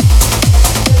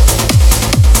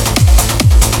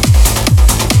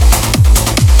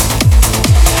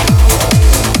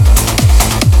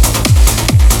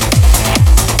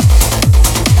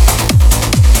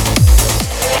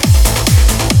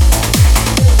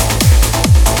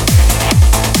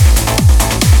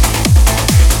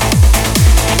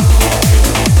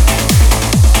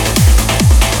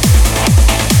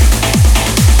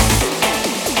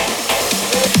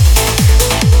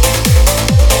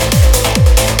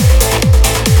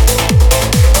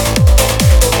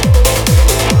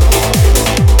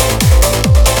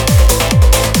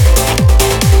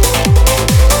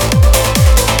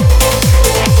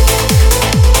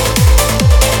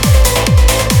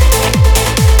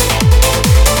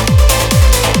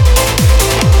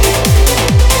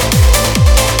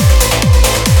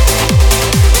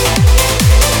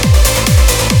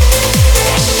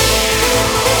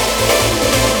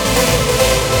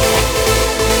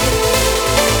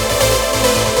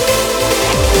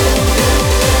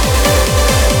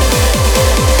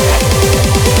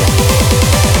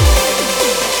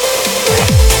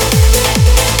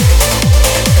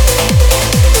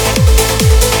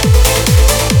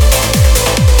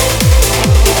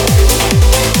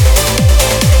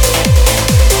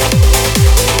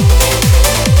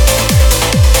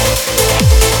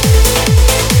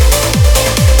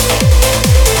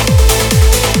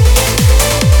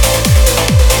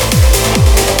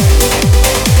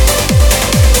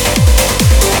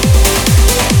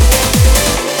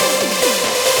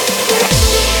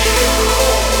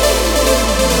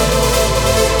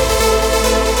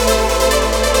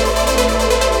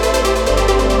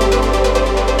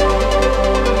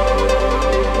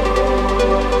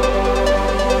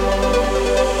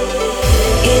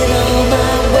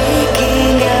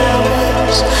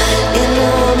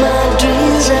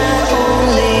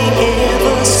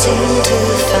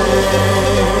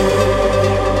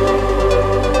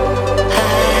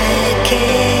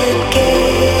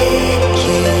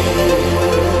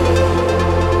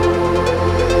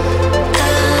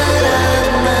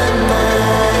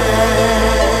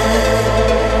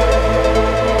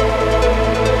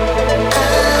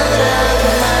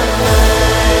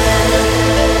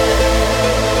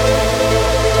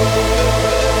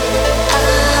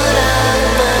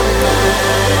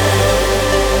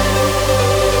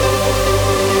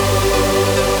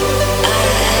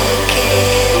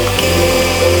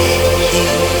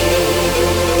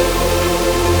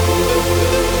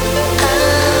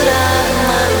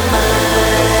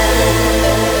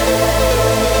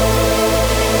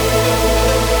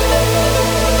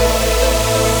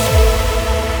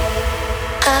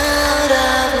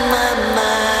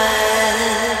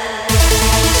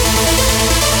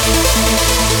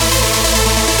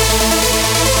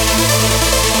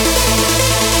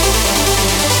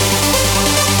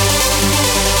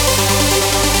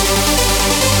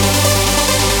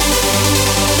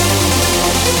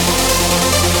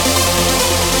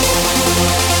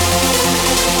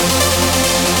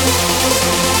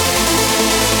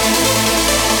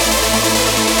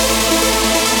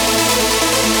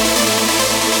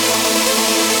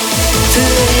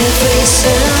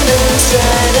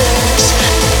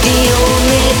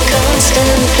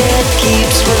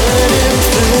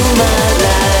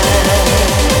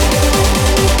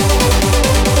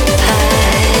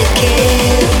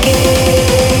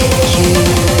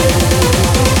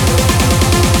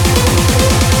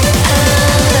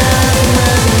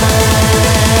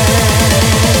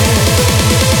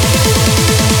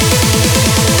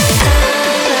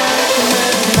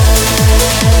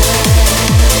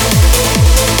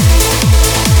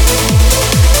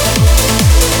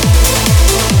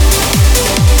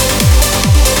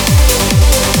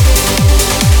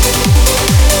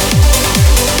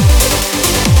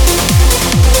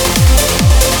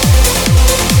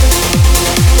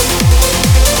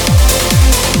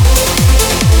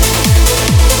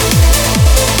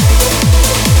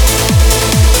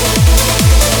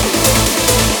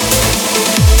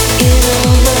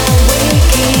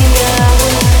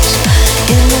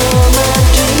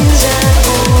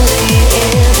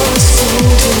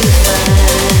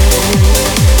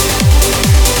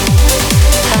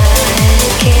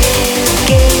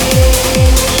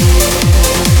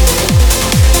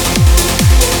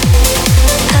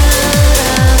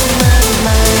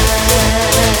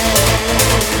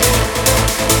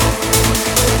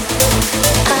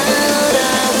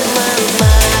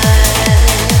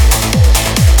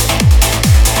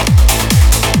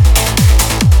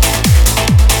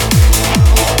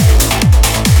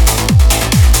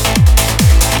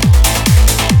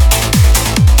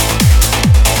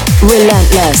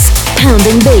 Relentless,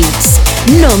 pounding beats,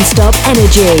 non-stop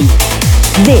energy.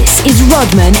 This is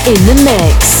Rodman in the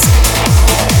mix.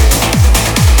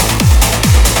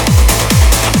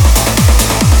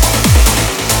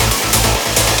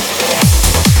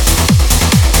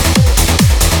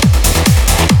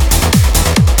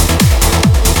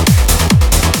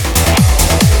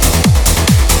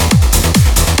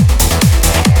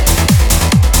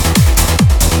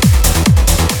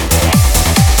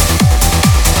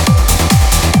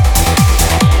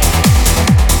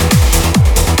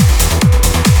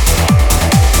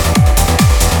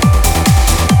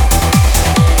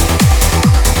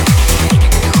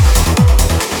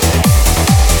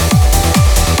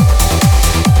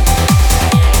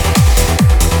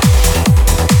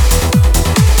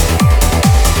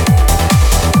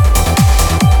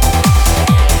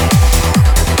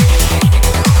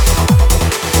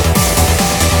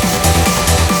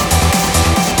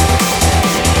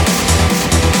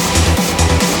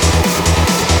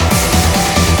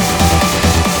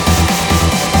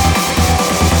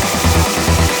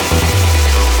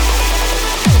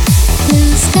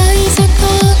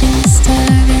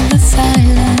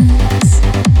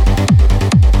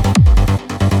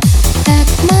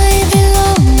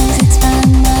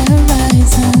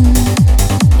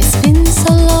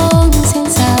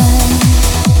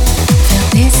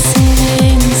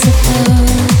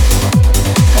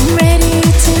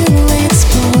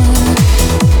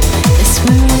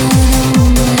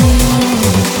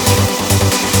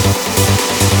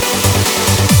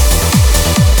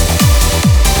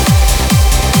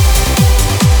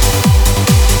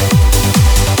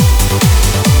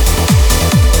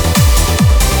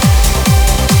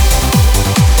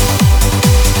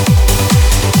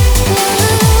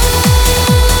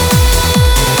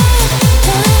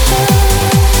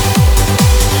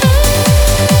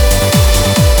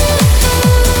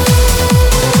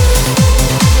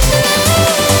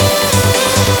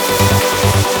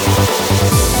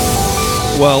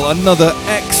 Well, another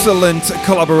excellent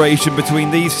collaboration between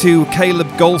these two, Caleb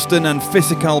Golston and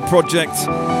Physical Project.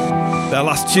 Their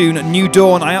last tune, New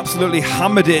Dawn, I absolutely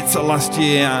hammered it last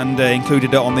year and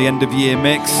included it on the end of year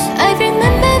mix. I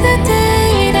remember the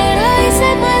day that I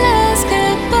said my last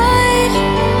goodbye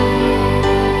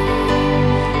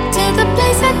to the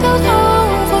place I called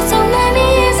home for so many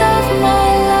years of my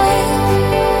life.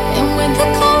 And when the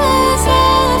colors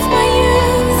of my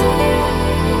youth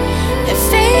have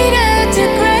faded to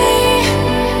grey,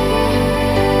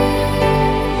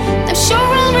 I'm sure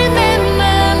I'll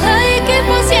remember like it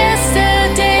was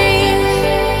yesterday,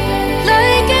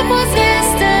 like it was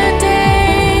yesterday.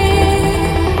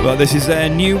 But this is their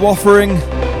new offering,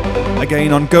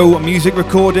 again on Go Music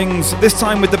Recordings, this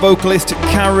time with the vocalist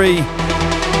Carrie.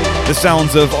 The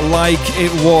sounds of Like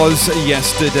It Was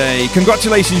Yesterday.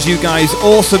 Congratulations, you guys,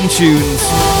 awesome tunes.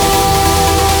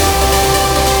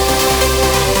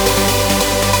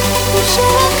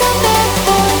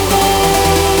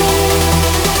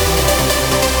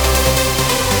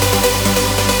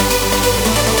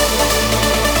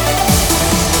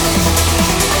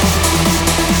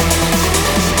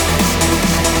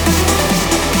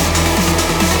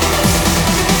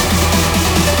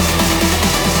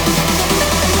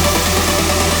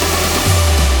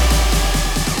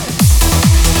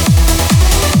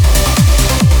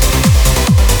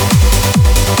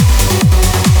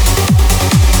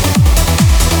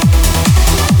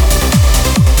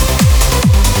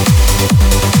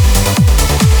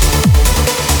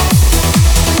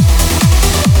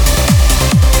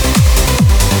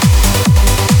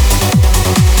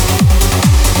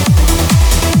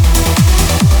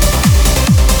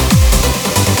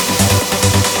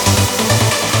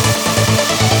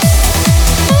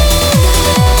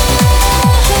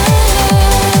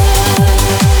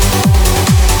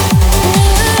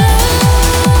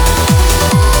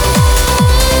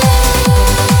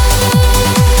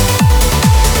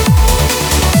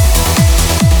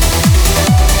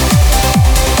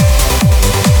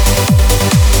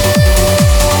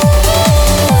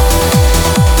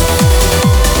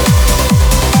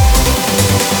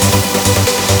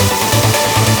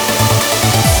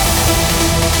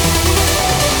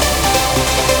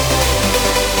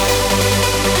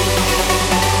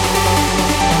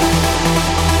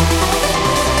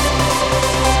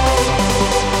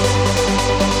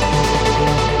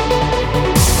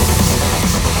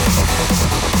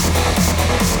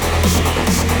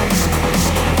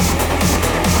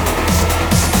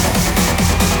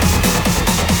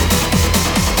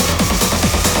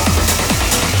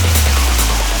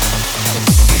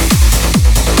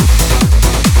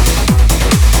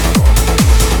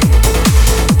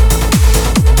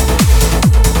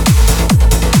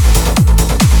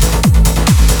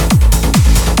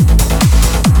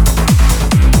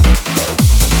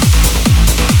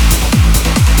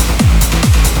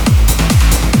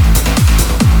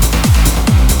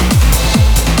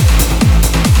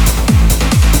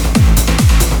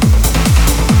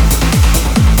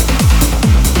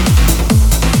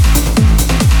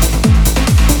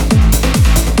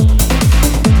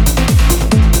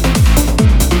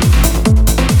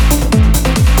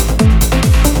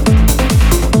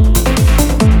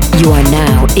 You are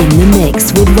now in the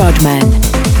mix with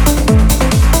Rodman.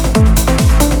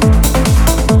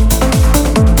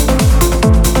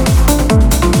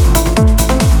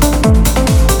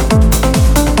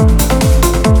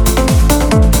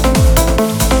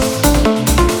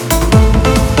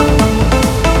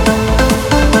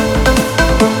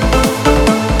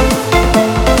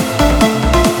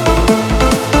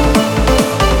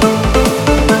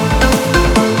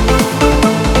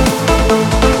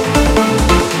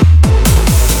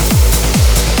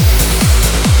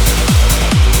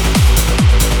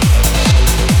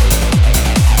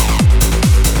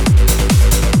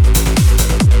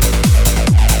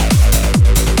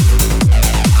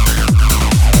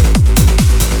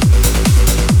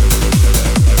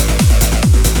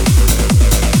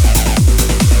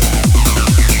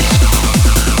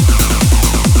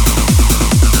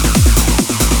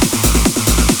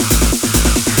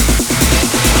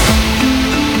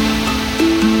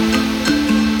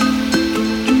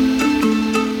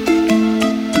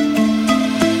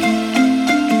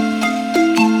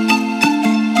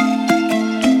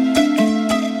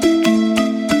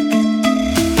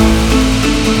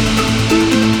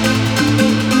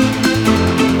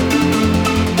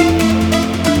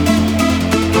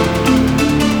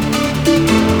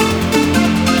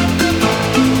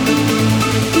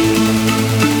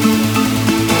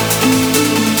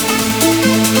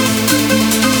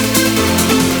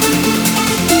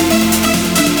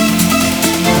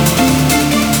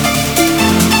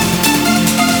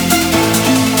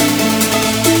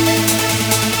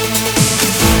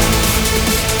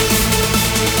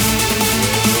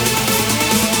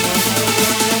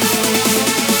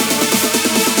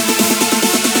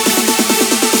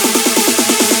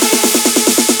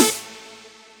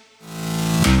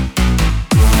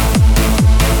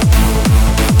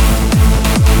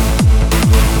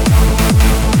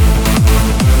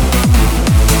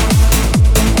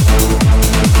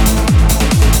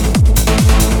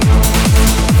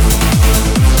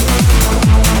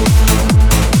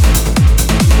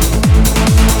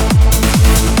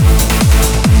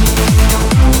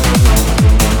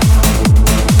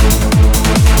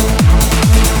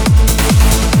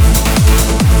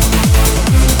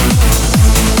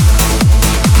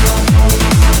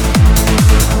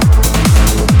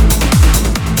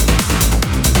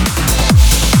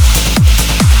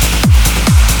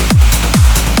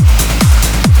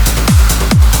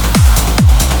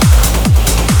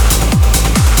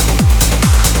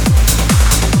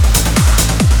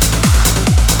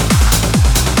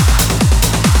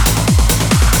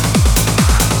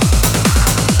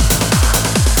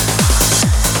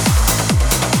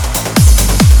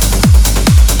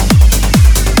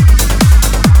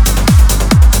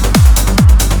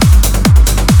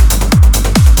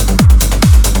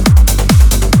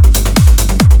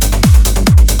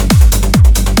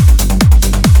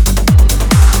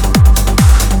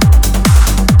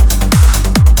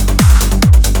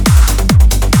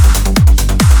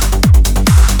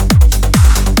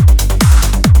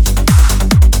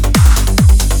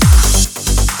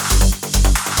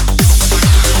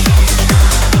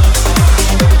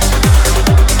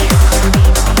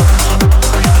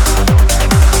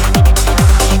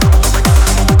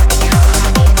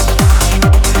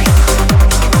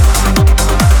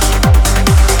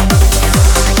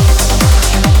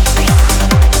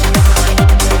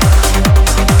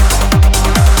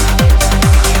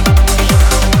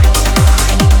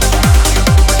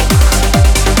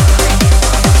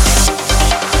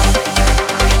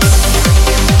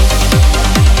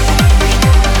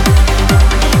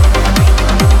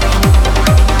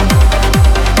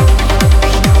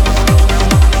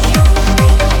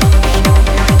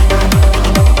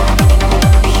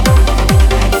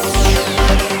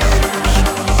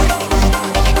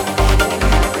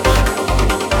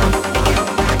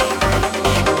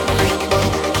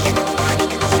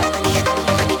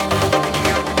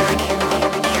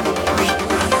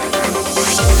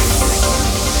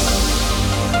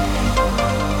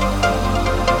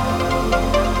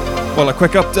 Well, a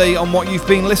quick update on what you've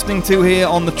been listening to here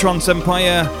on the Trance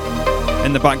Empire.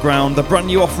 In the background, the brand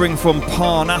new offering from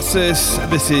Parnassus.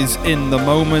 This is In the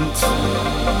Moment.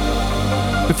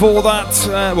 Before this,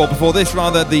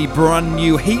 the brand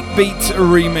new Heatbeat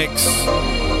remix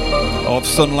of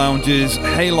Sun Lounge's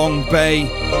Halong Bay.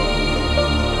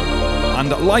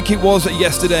 And like it was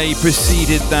yesterday,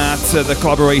 preceded that the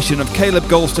collaboration of Caleb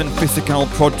Golston, Physical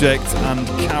Project and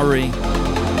Carrie.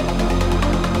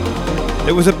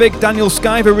 There was a big Daniel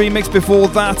Skyver remix before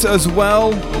that as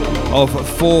well, of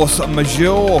Force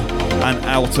Majeure. and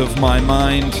Out of My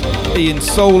Mind. Ian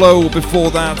Solo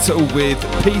before that with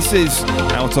Pieces,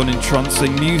 out on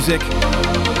Entrancing Music.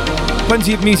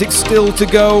 Plenty of music still to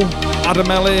go. Adam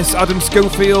Ellis, Adam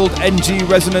Schofield, NG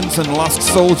Resonance and Last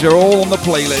Soldier all on the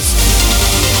playlist.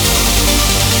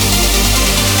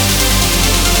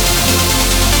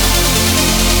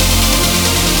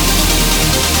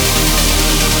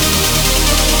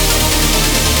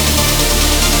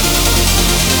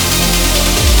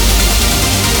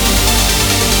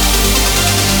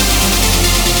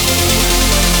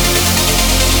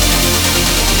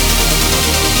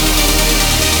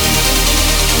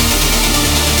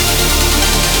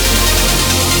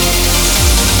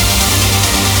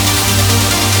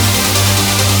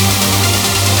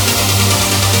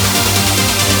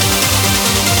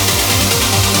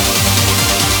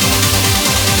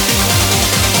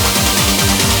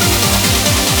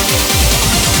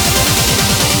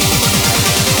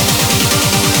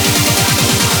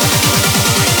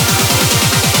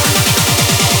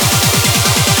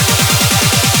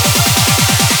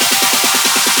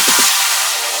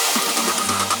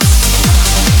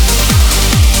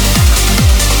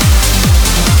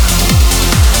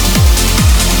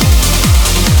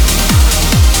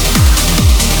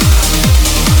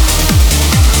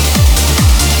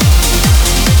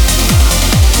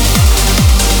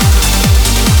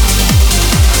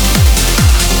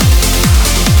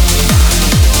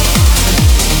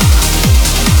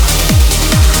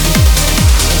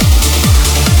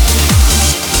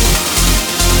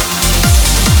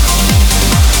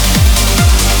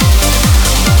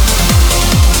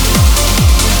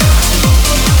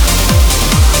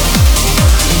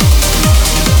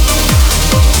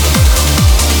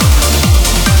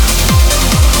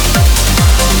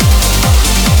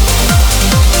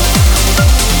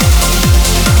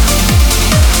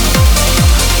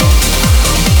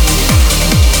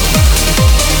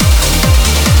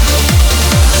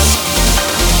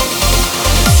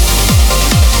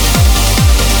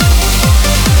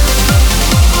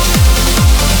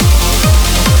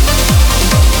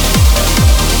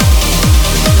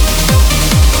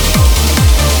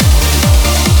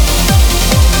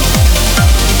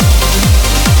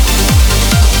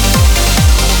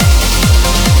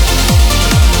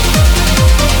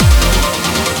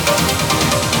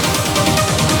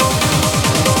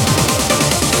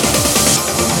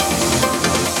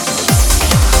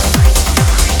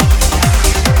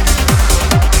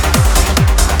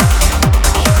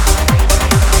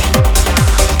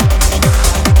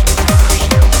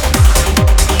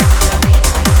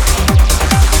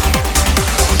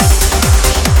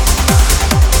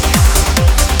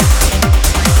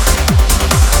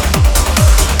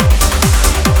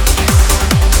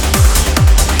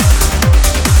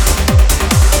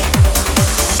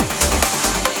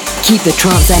 Keep the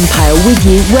Trance Empire with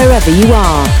you wherever you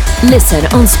are. Listen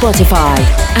on Spotify,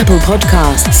 Apple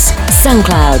Podcasts,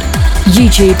 SoundCloud,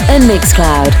 YouTube and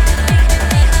Mixcloud.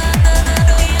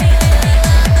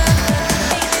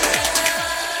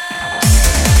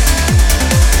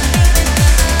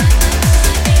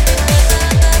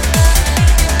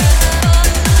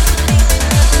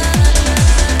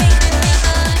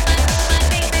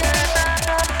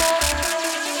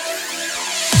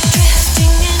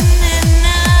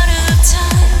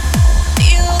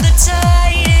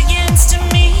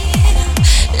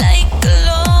 Like a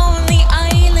lonely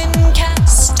island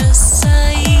cast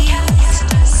aside.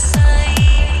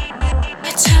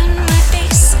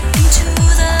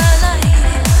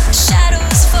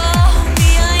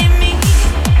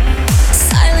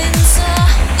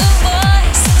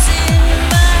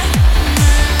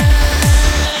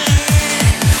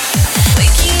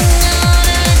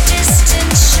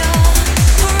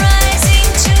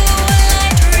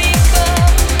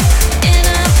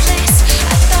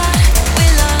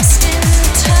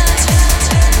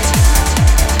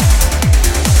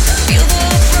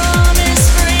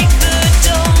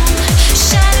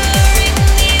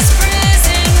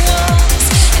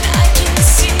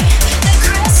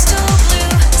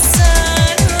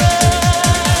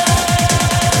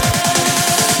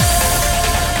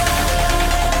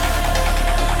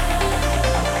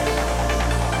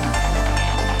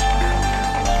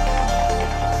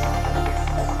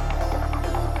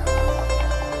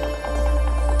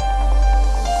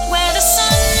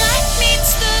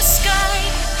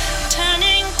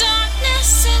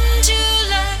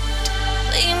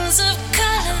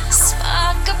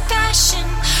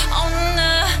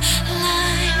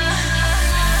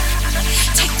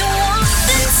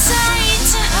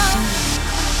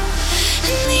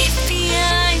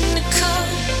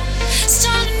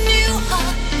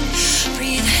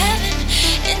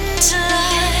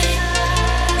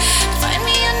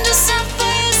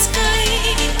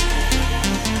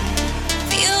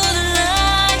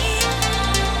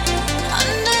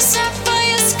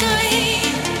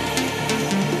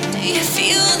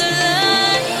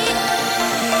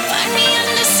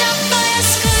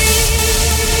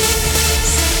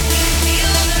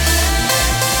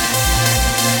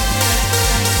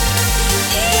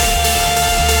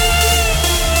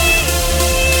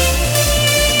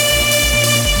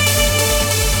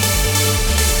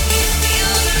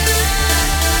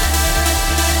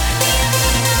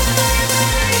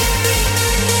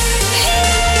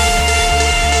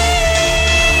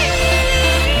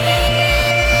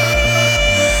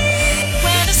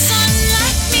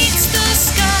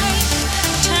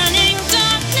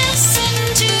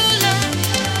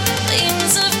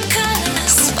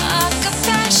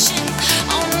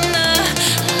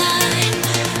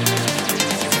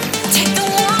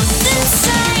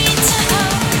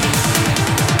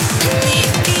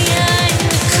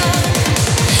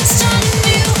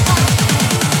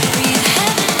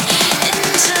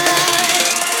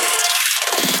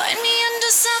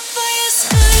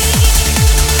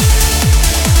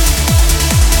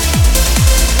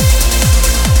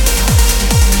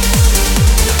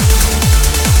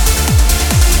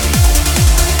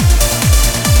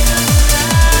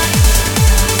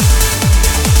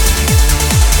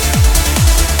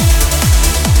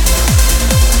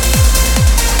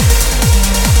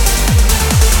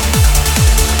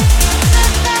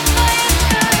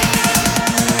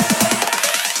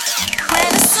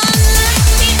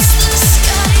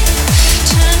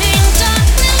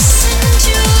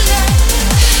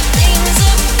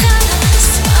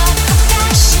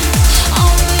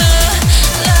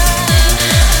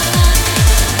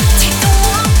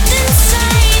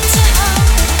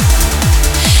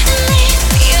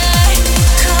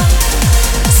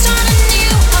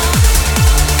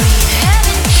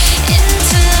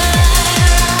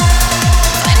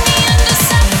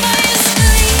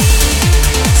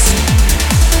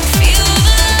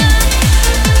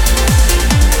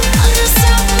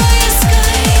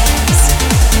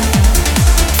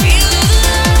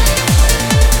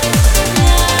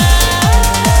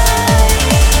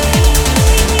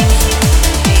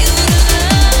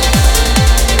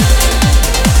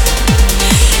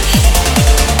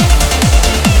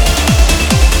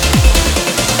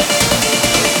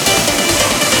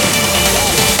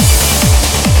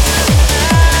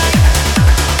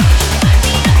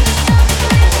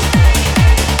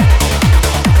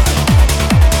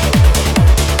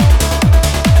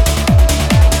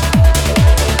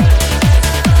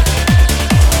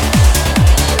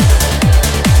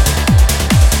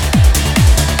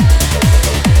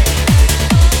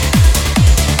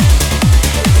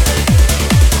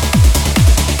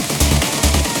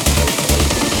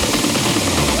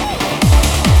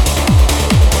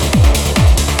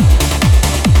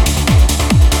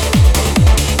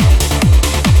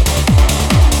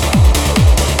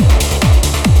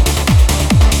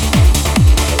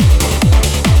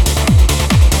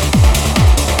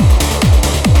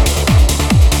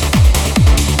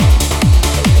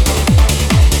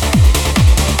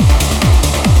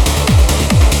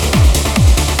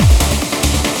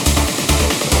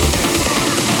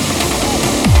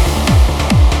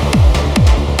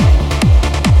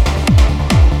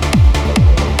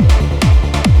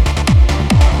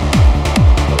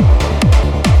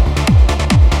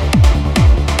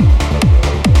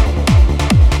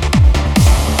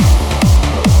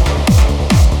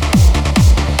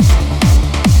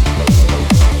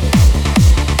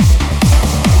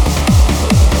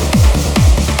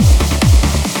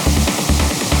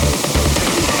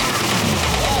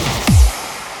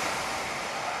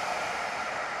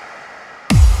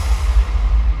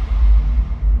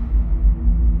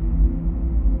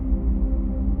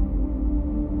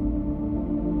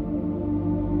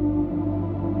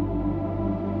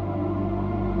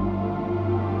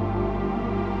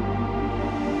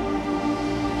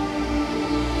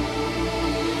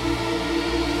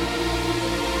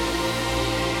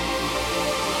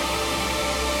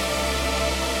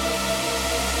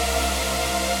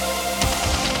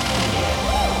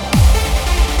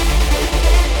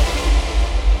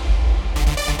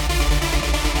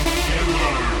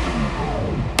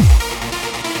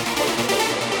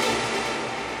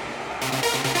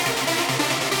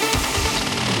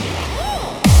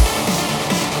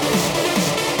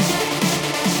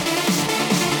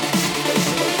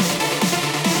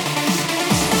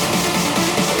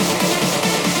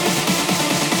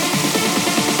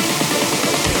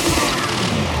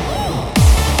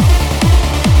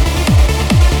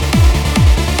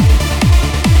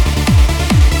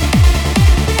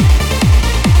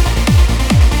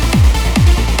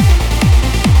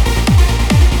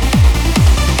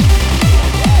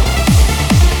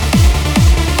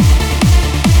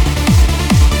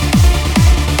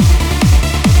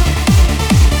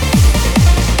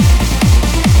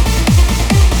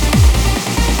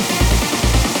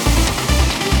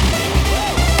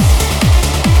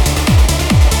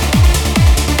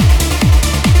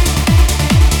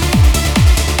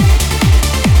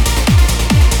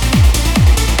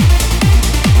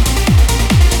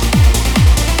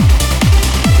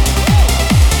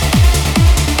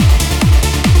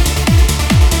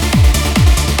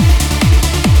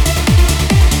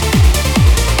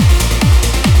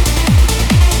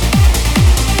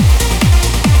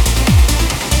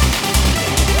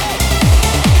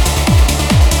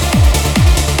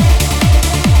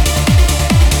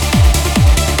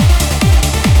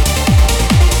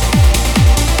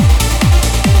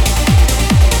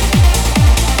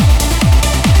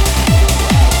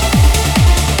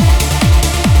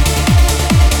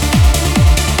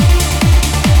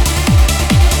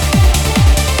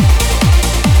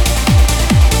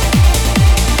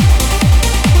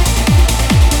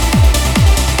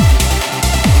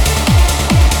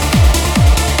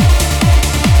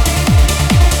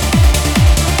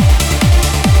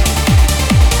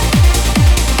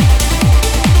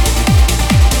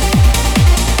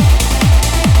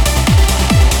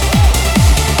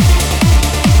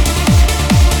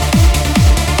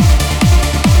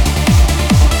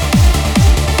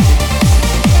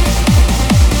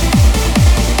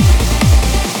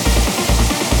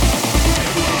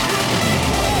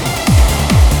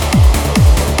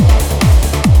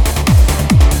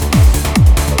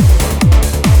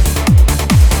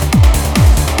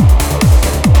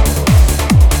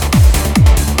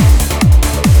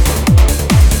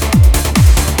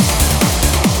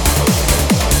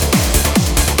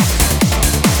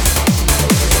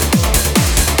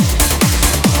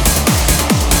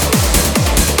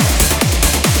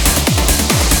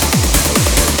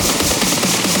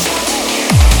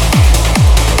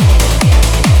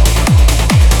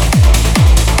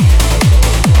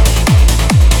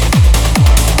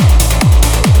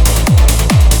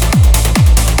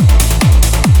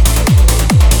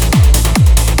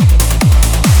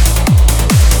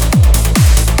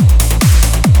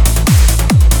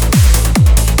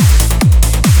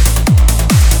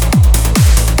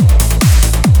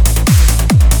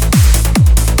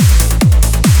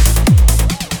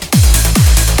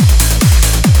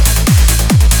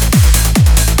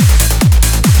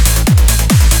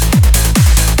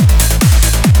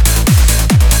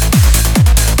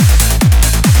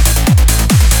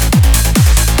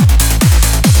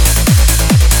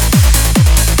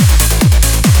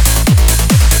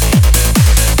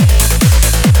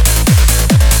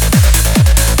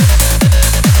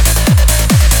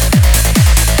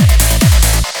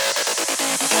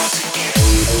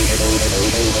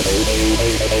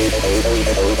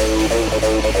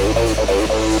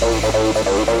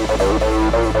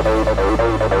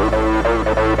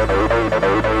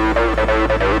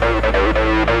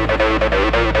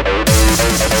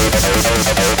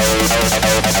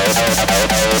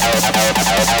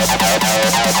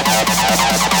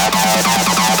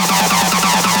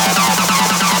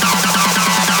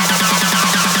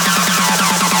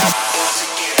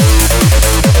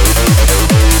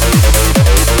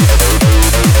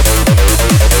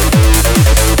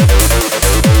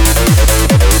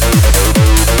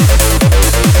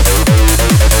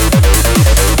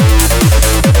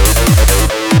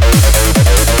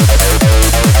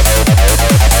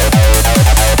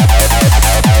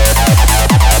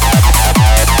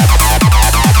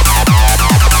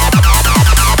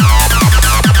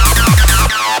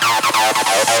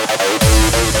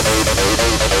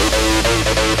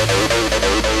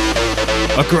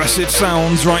 Aggressive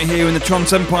sounds right here in the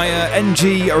Trance Empire.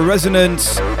 NG,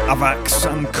 Resonance, Avax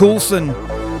and Coulson.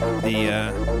 The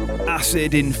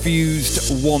acid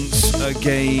infused once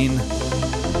again.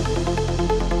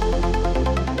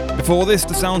 Before this,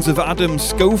 the sounds of Adam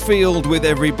Schofield with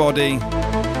Everybody.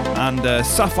 And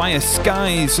Sapphire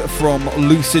Skies from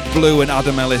Lucid Blue and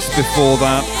Adam Ellis before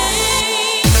that.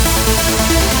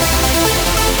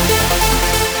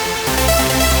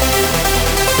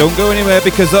 Don't go anywhere,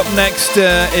 because up next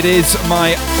it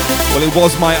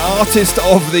was my Artist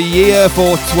of the Year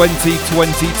for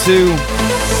 2022.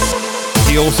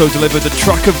 He also delivered the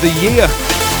Track of the Year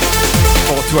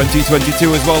for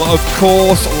 2022 as well. Of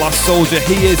course, Last Soldier,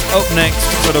 he is up next,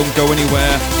 so don't go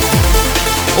anywhere.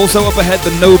 Also up ahead,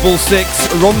 the Noble Six,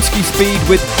 Ronski Speed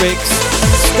with Fix,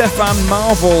 Stefan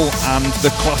Marvel and the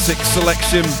Classic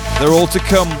Selection. They're all to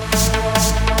come.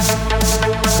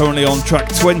 Currently on track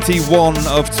 21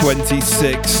 of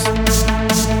 26.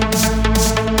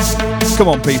 Come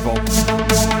on, people.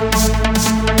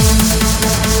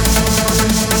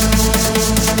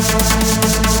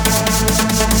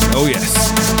 Oh yes.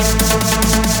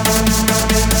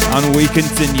 And we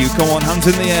continue. Come on, hands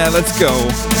in the air, let's go.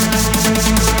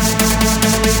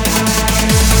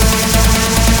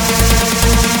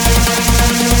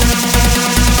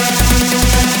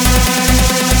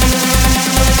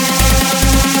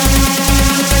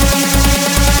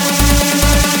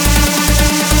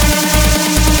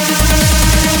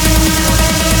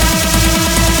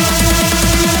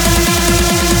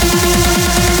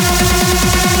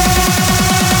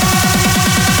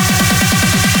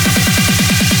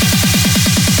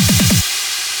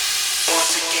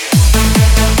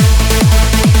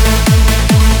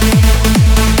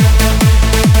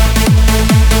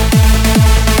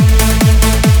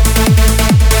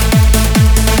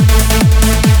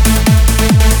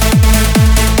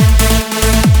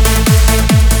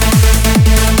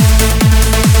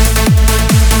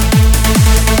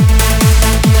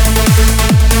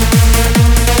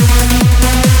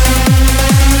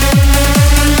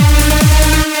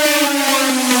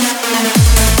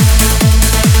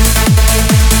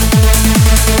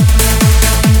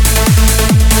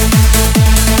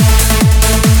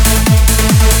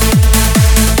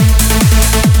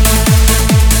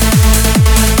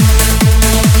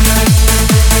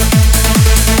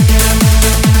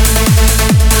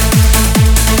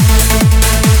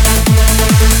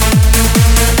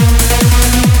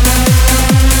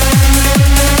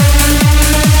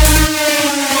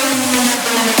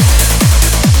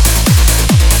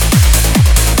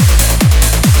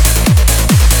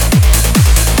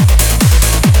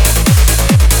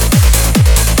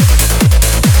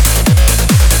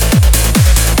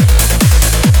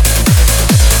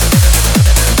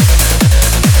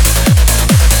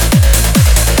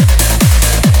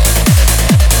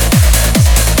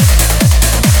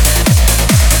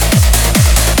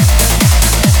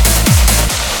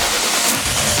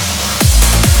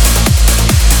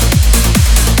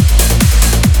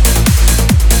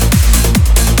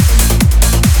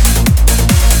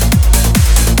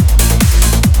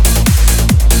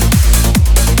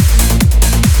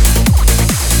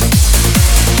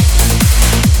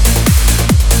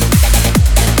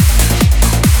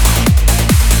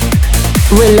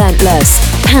 Relentless,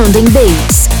 pounding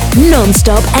beats,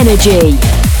 non-stop energy.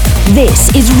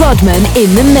 This is Rodman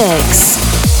in the mix.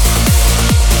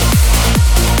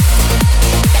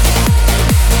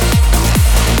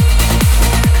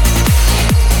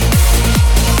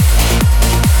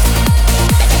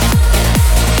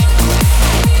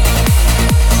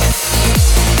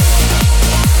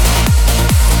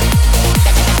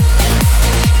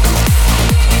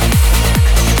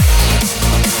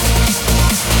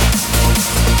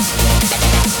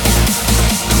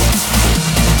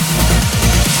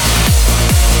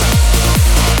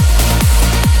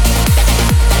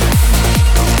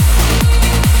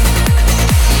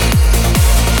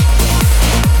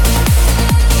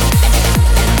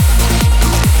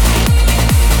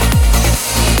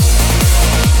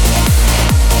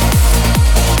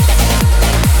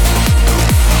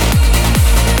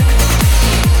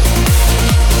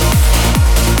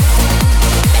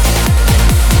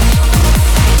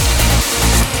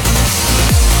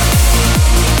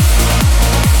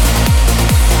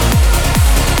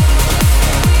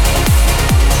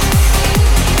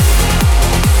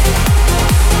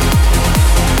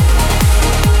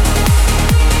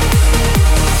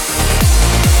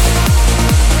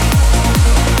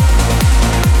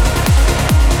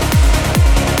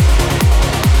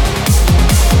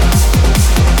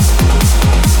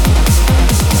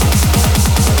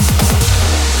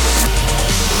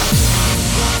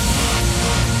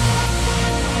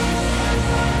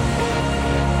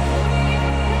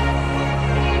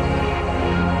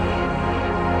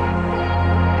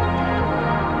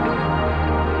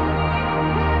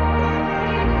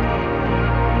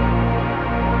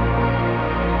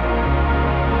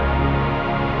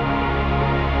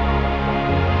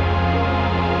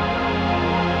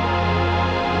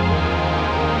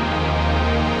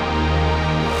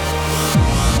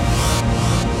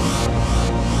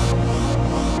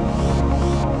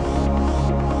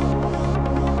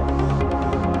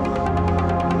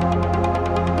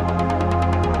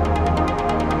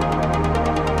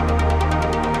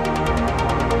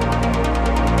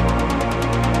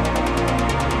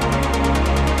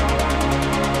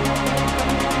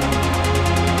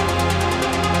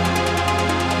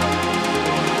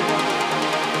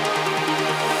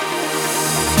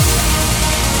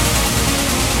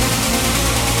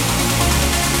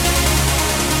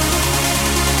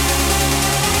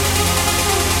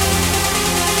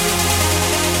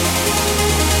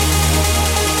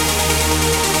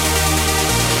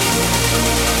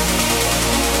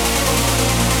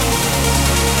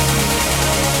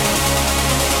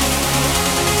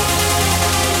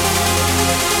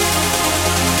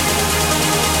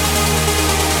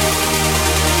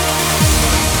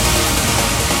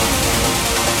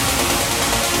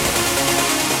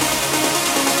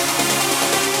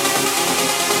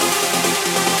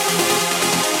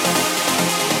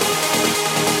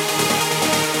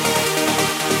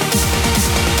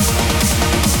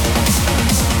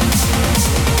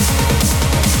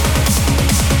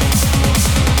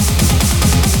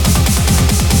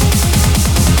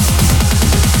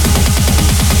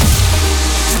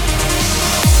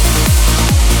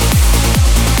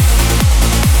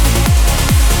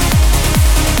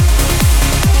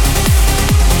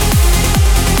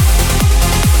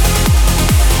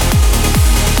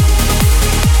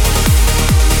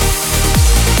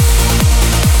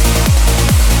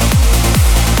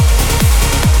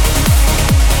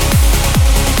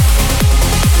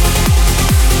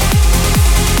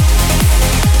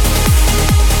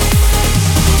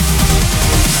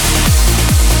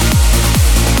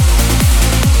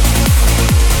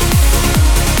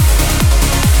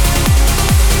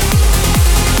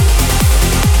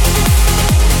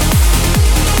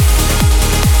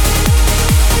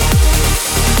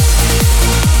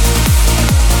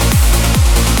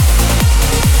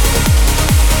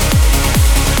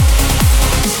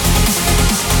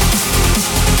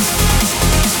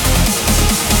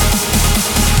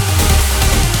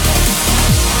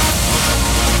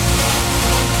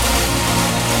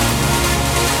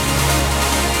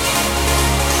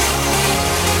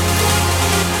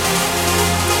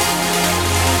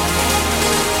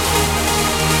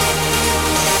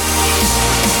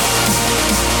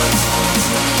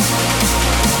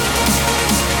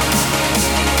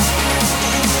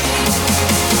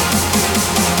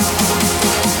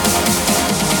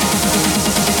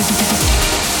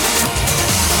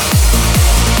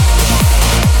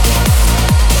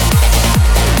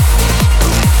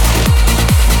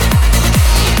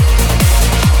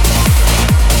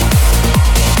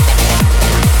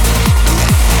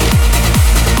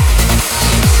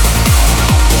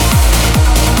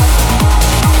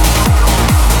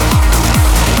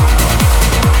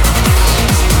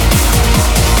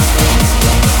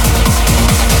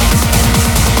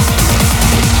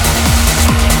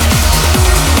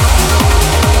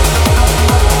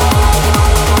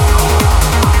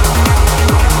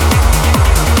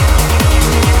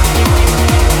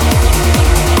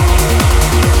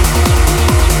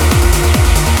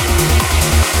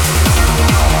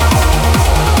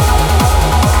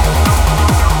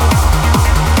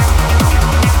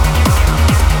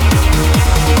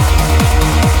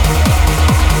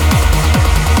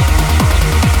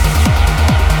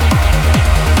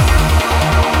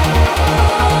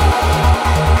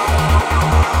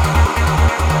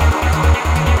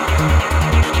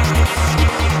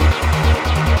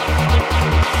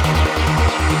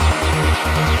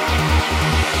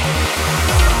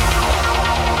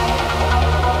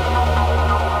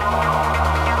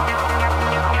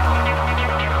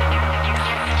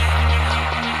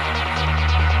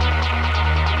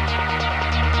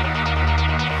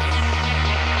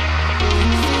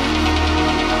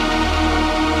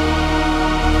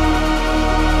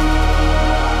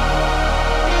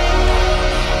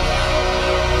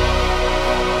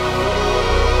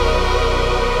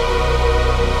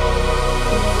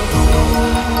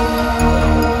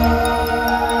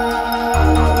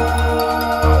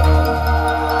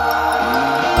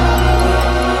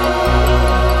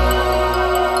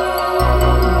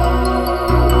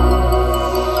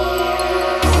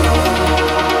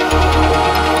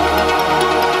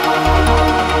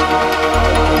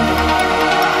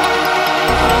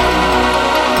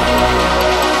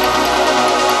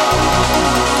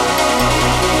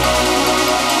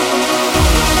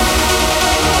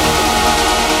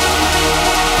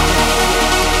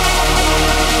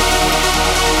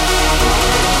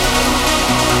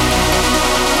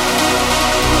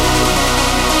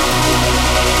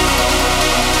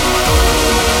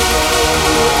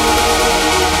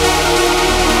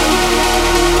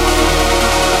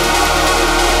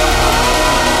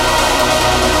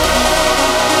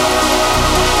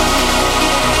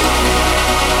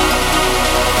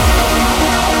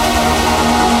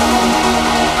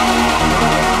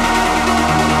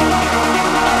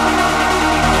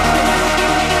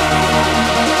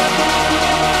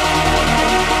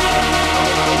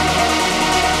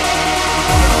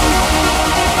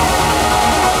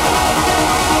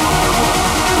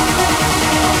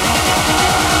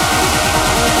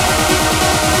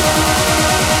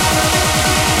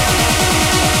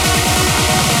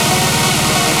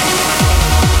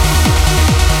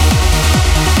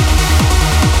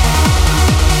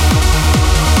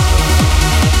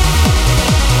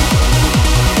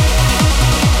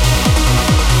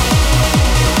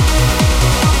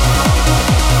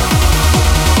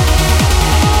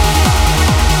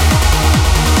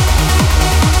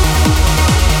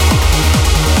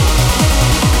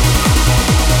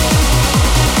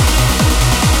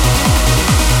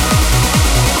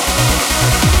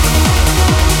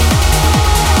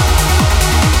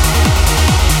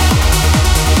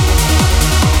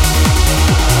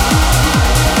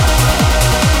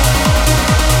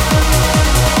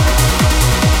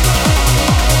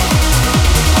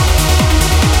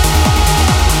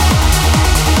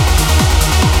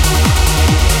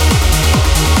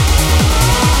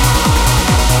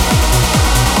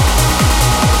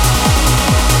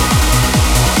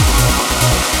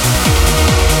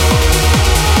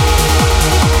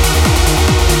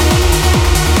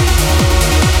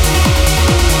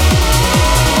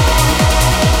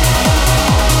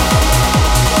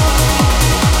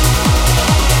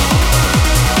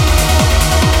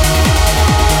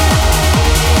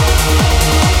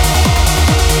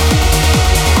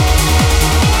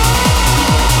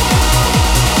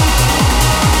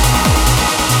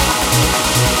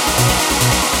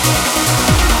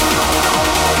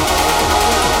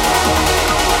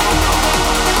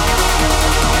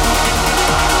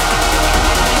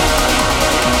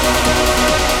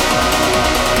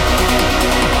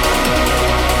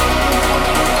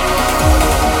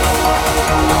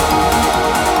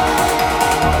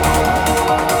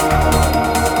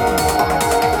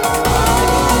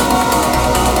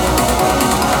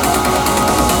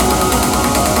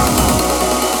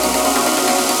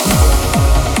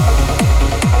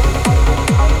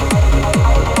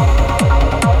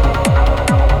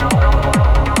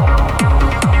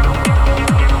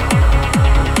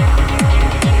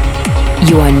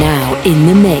 In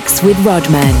the mix with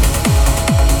Rodman.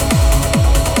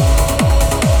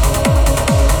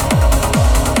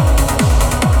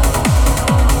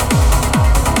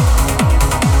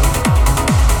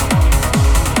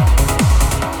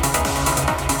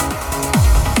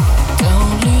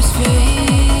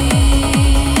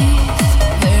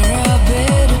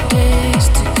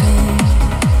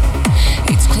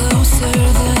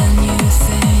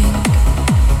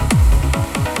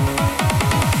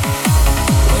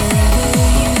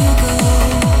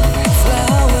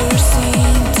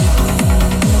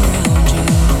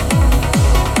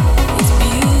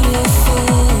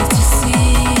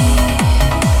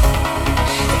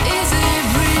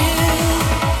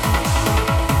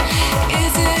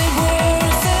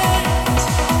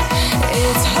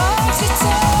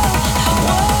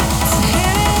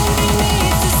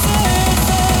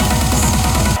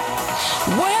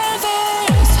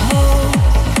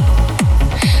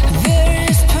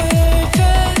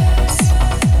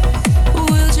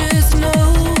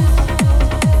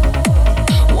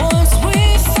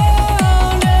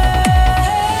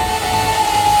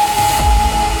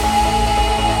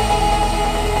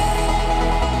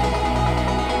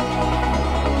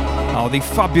 The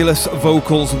fabulous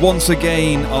vocals once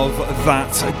again of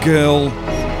that girl.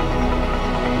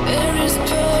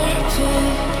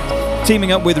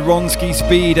 Teaming up with Ronski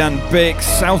Speed and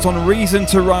Bix out on Reason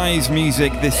to Rise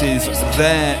music. This is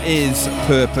There Is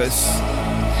Purpose.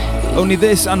 Only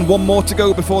this and one more to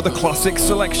go before the classic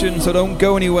selection, so don't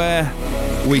go anywhere.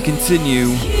 We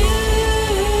continue.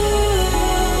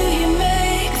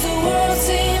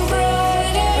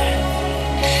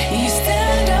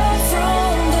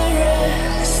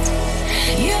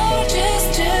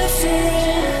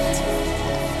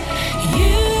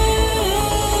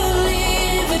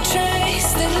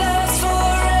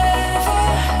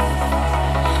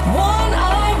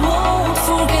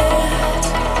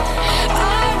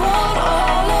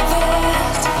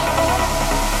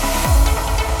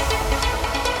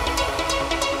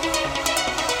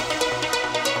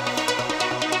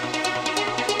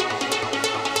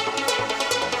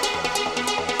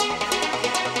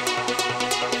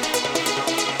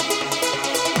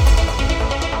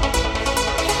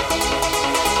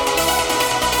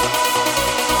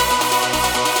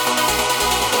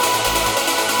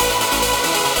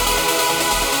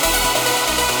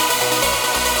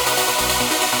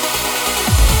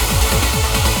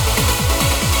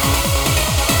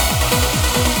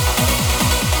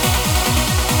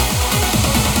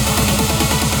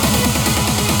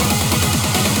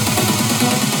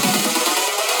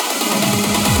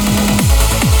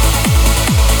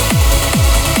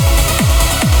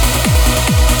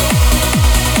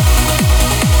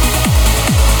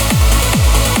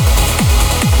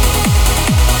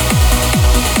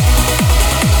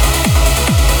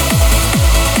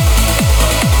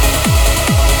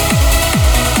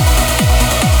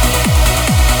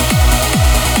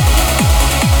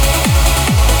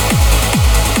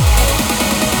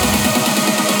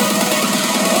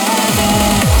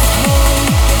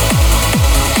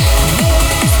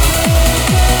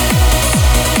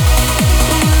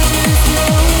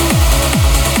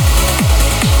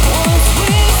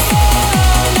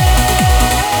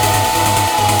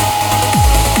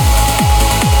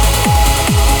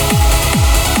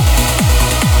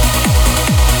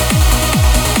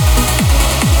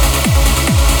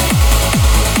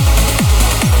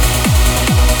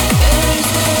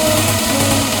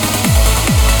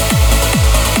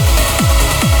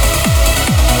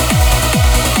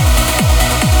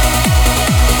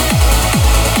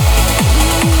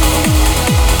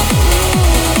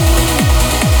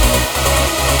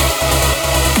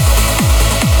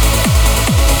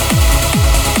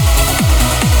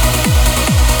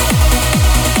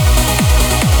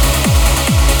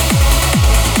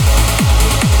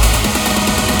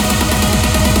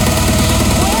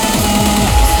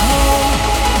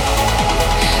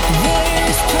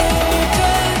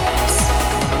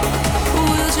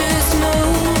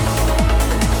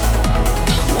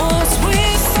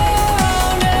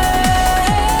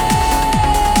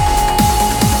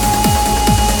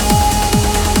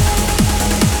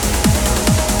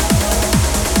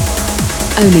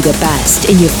 Only the best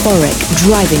in euphoric,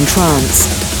 driving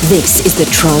trance. This is the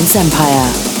Trance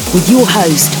Empire with your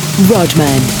host,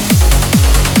 Rodman.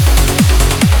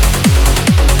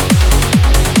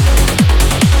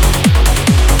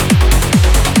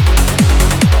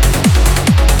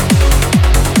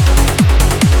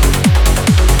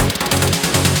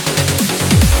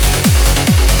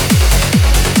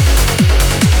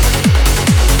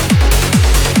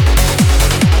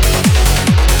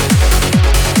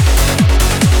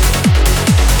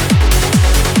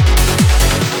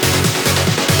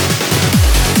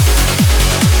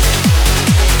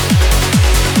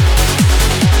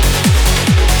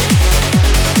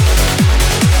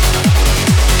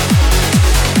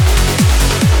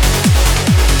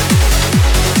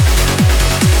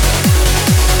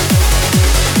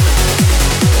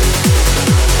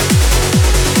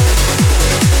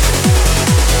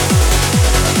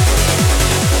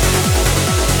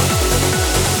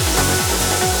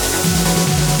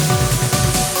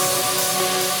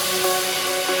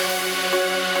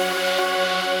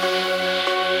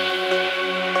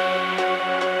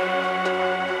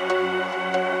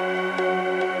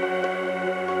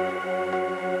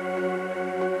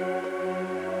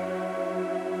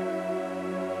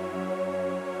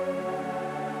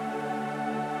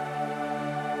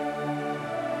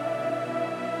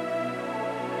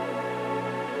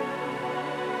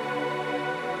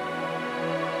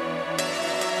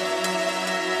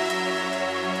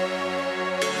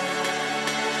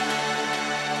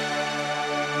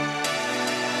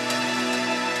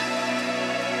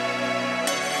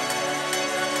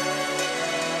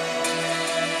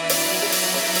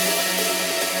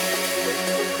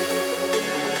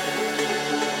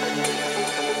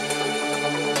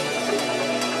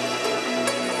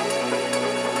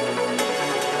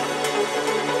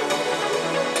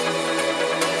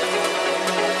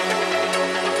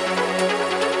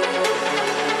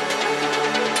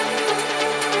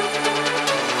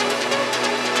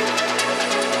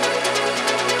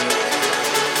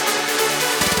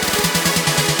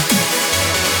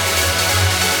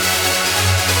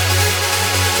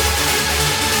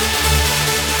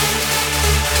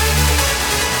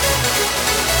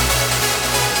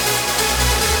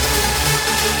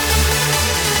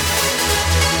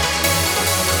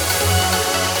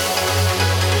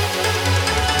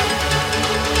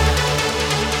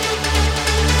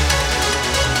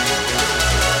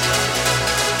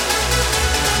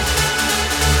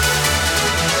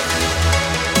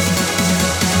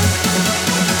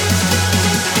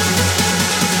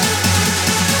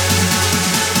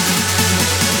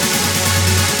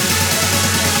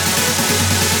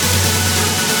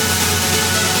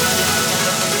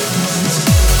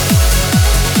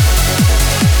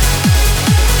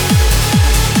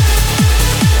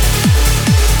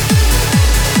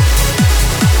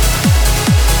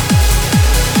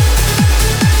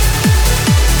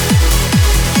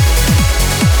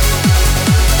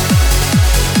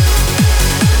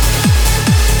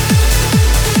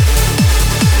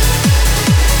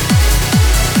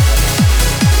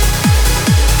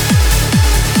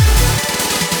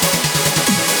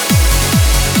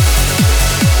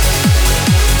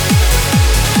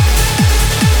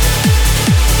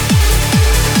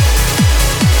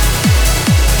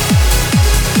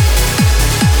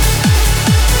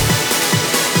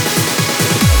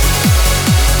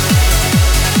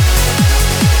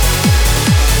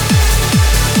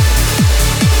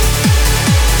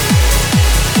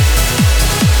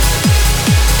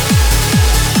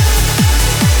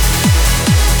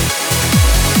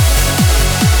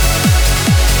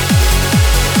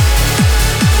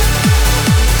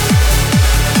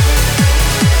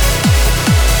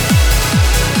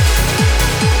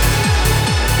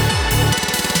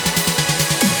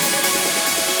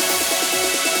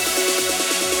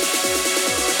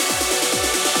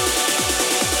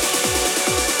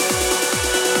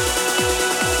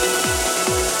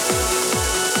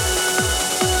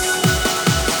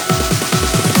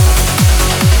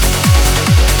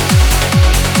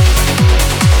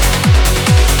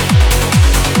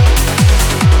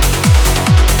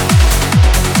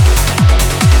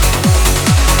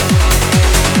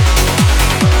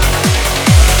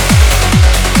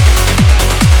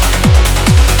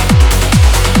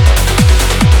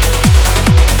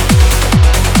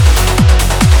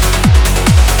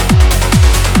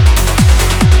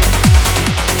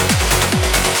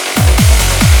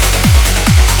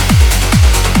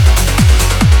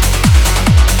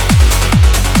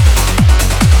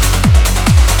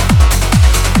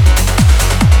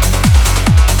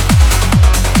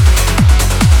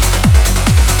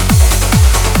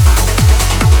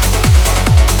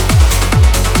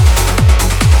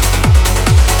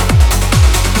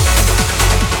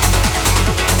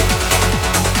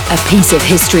 piece of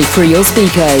history through your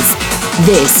speakers.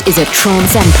 This is a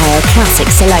Trance Empire Classic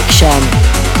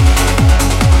Selection.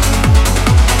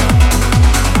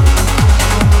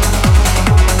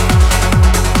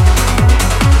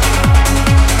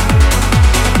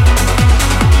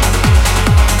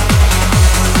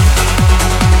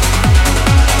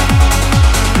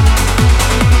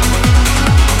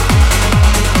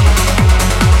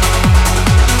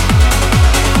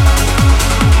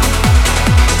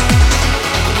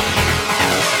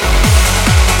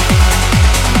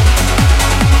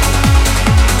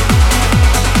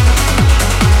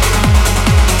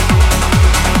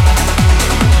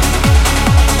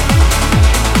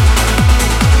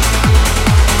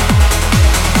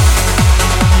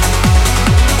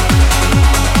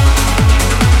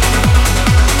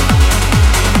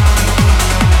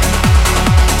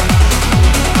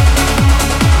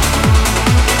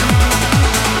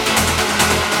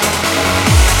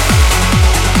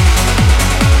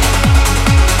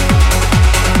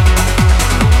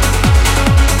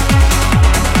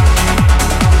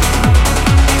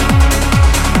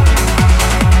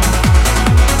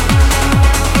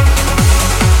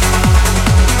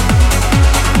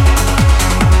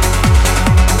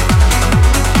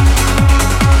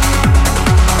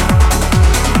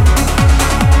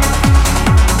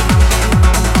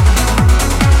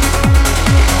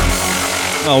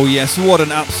 Oh yes, what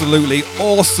an absolutely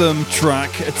awesome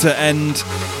track to end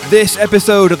this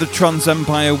episode of the Trance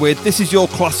Empire with. This is your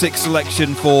classic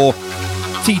selection for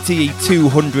TTE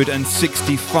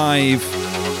 265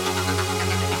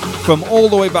 from all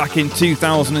the way back in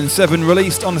 2007,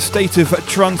 released on a State of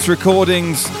Trance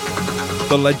Recordings.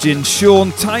 The legend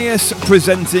Sean Tyas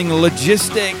presenting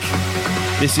Logistic.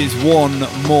 This is One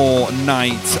More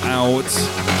Night Out.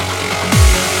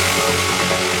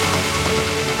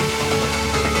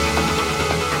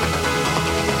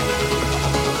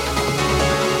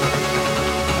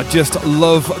 Just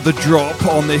love the drop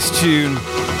on this tune.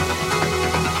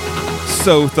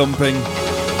 So thumping.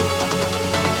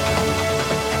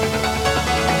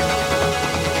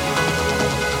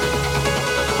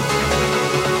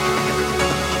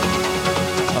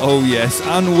 Oh yes,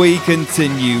 and we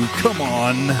continue. Come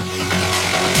on.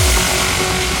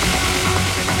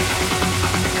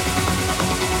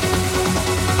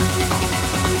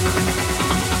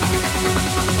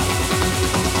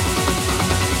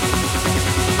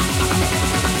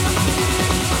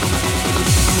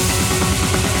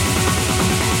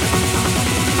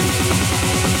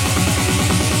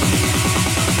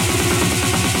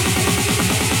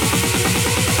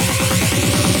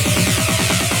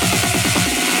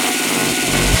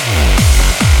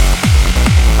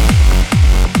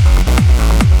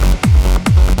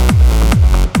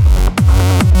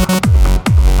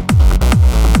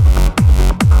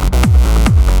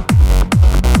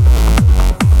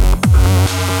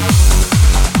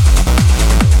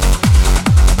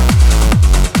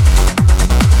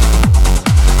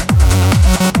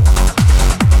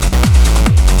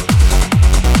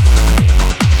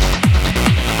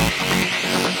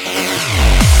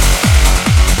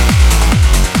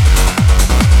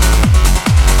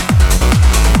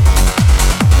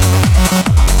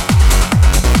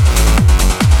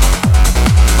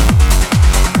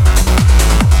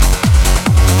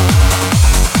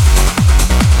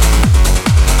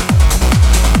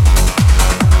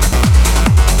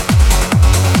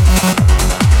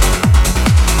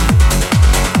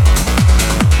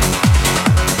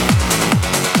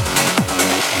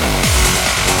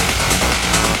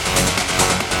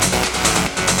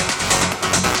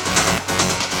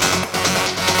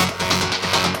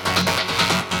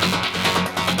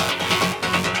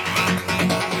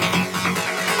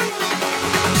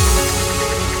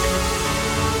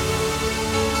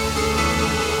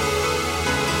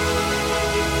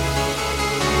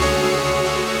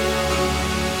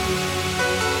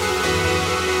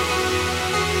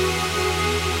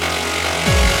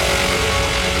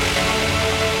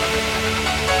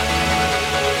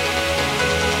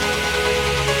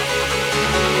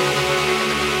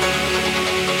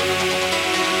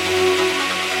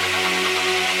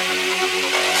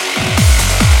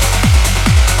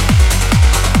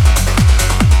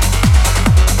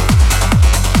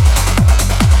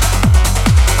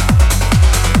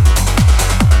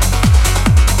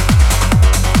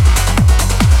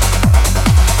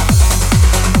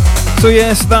 So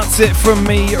yes, that's it from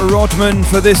me, Rodman,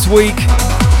 for this week.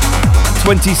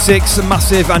 26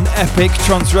 massive and epic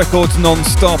trance records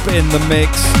non-stop in the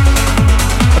mix.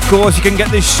 Of course, you can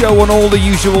get this show on all the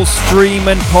usual stream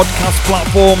and podcast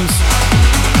platforms.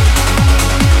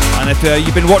 And if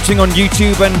you've been watching on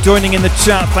YouTube and joining in the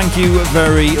chat, thank you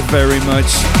very, very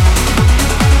much.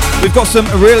 We've got some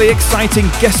really exciting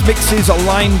guest mixes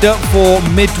lined up for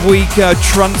midweek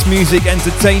trance music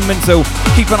entertainment, so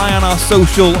keep an eye on our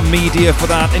social media for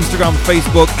that, Instagram,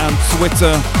 Facebook and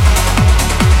Twitter.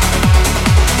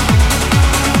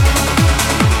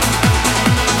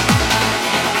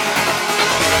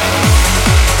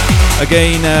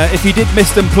 Again, if you did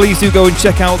miss them, please do go and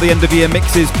check out the end of year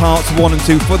mixes parts 1 and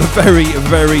 2 for the very,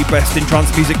 very best in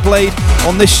trance music played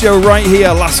on this show right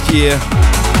here last year.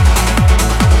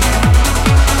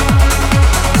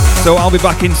 So I'll be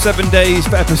back in 7 days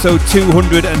for episode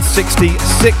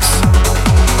 266.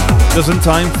 Doesn't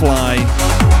time fly?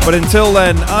 But until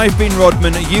then, I've been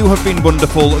Rodman, you have been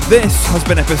wonderful. This has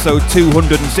been episode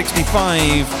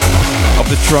 265 of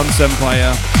the Trance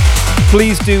Empire.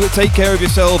 Please do take care of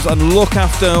yourselves and look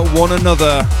after one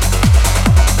another.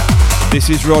 This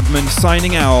is Rodman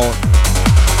signing out.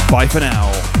 Bye for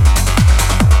now.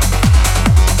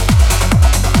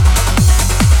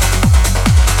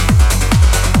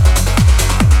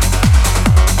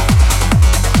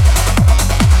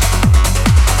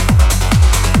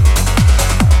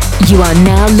 You are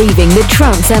now leaving the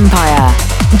Trance Empire.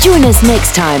 Join us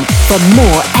next time for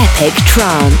more epic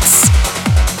trance.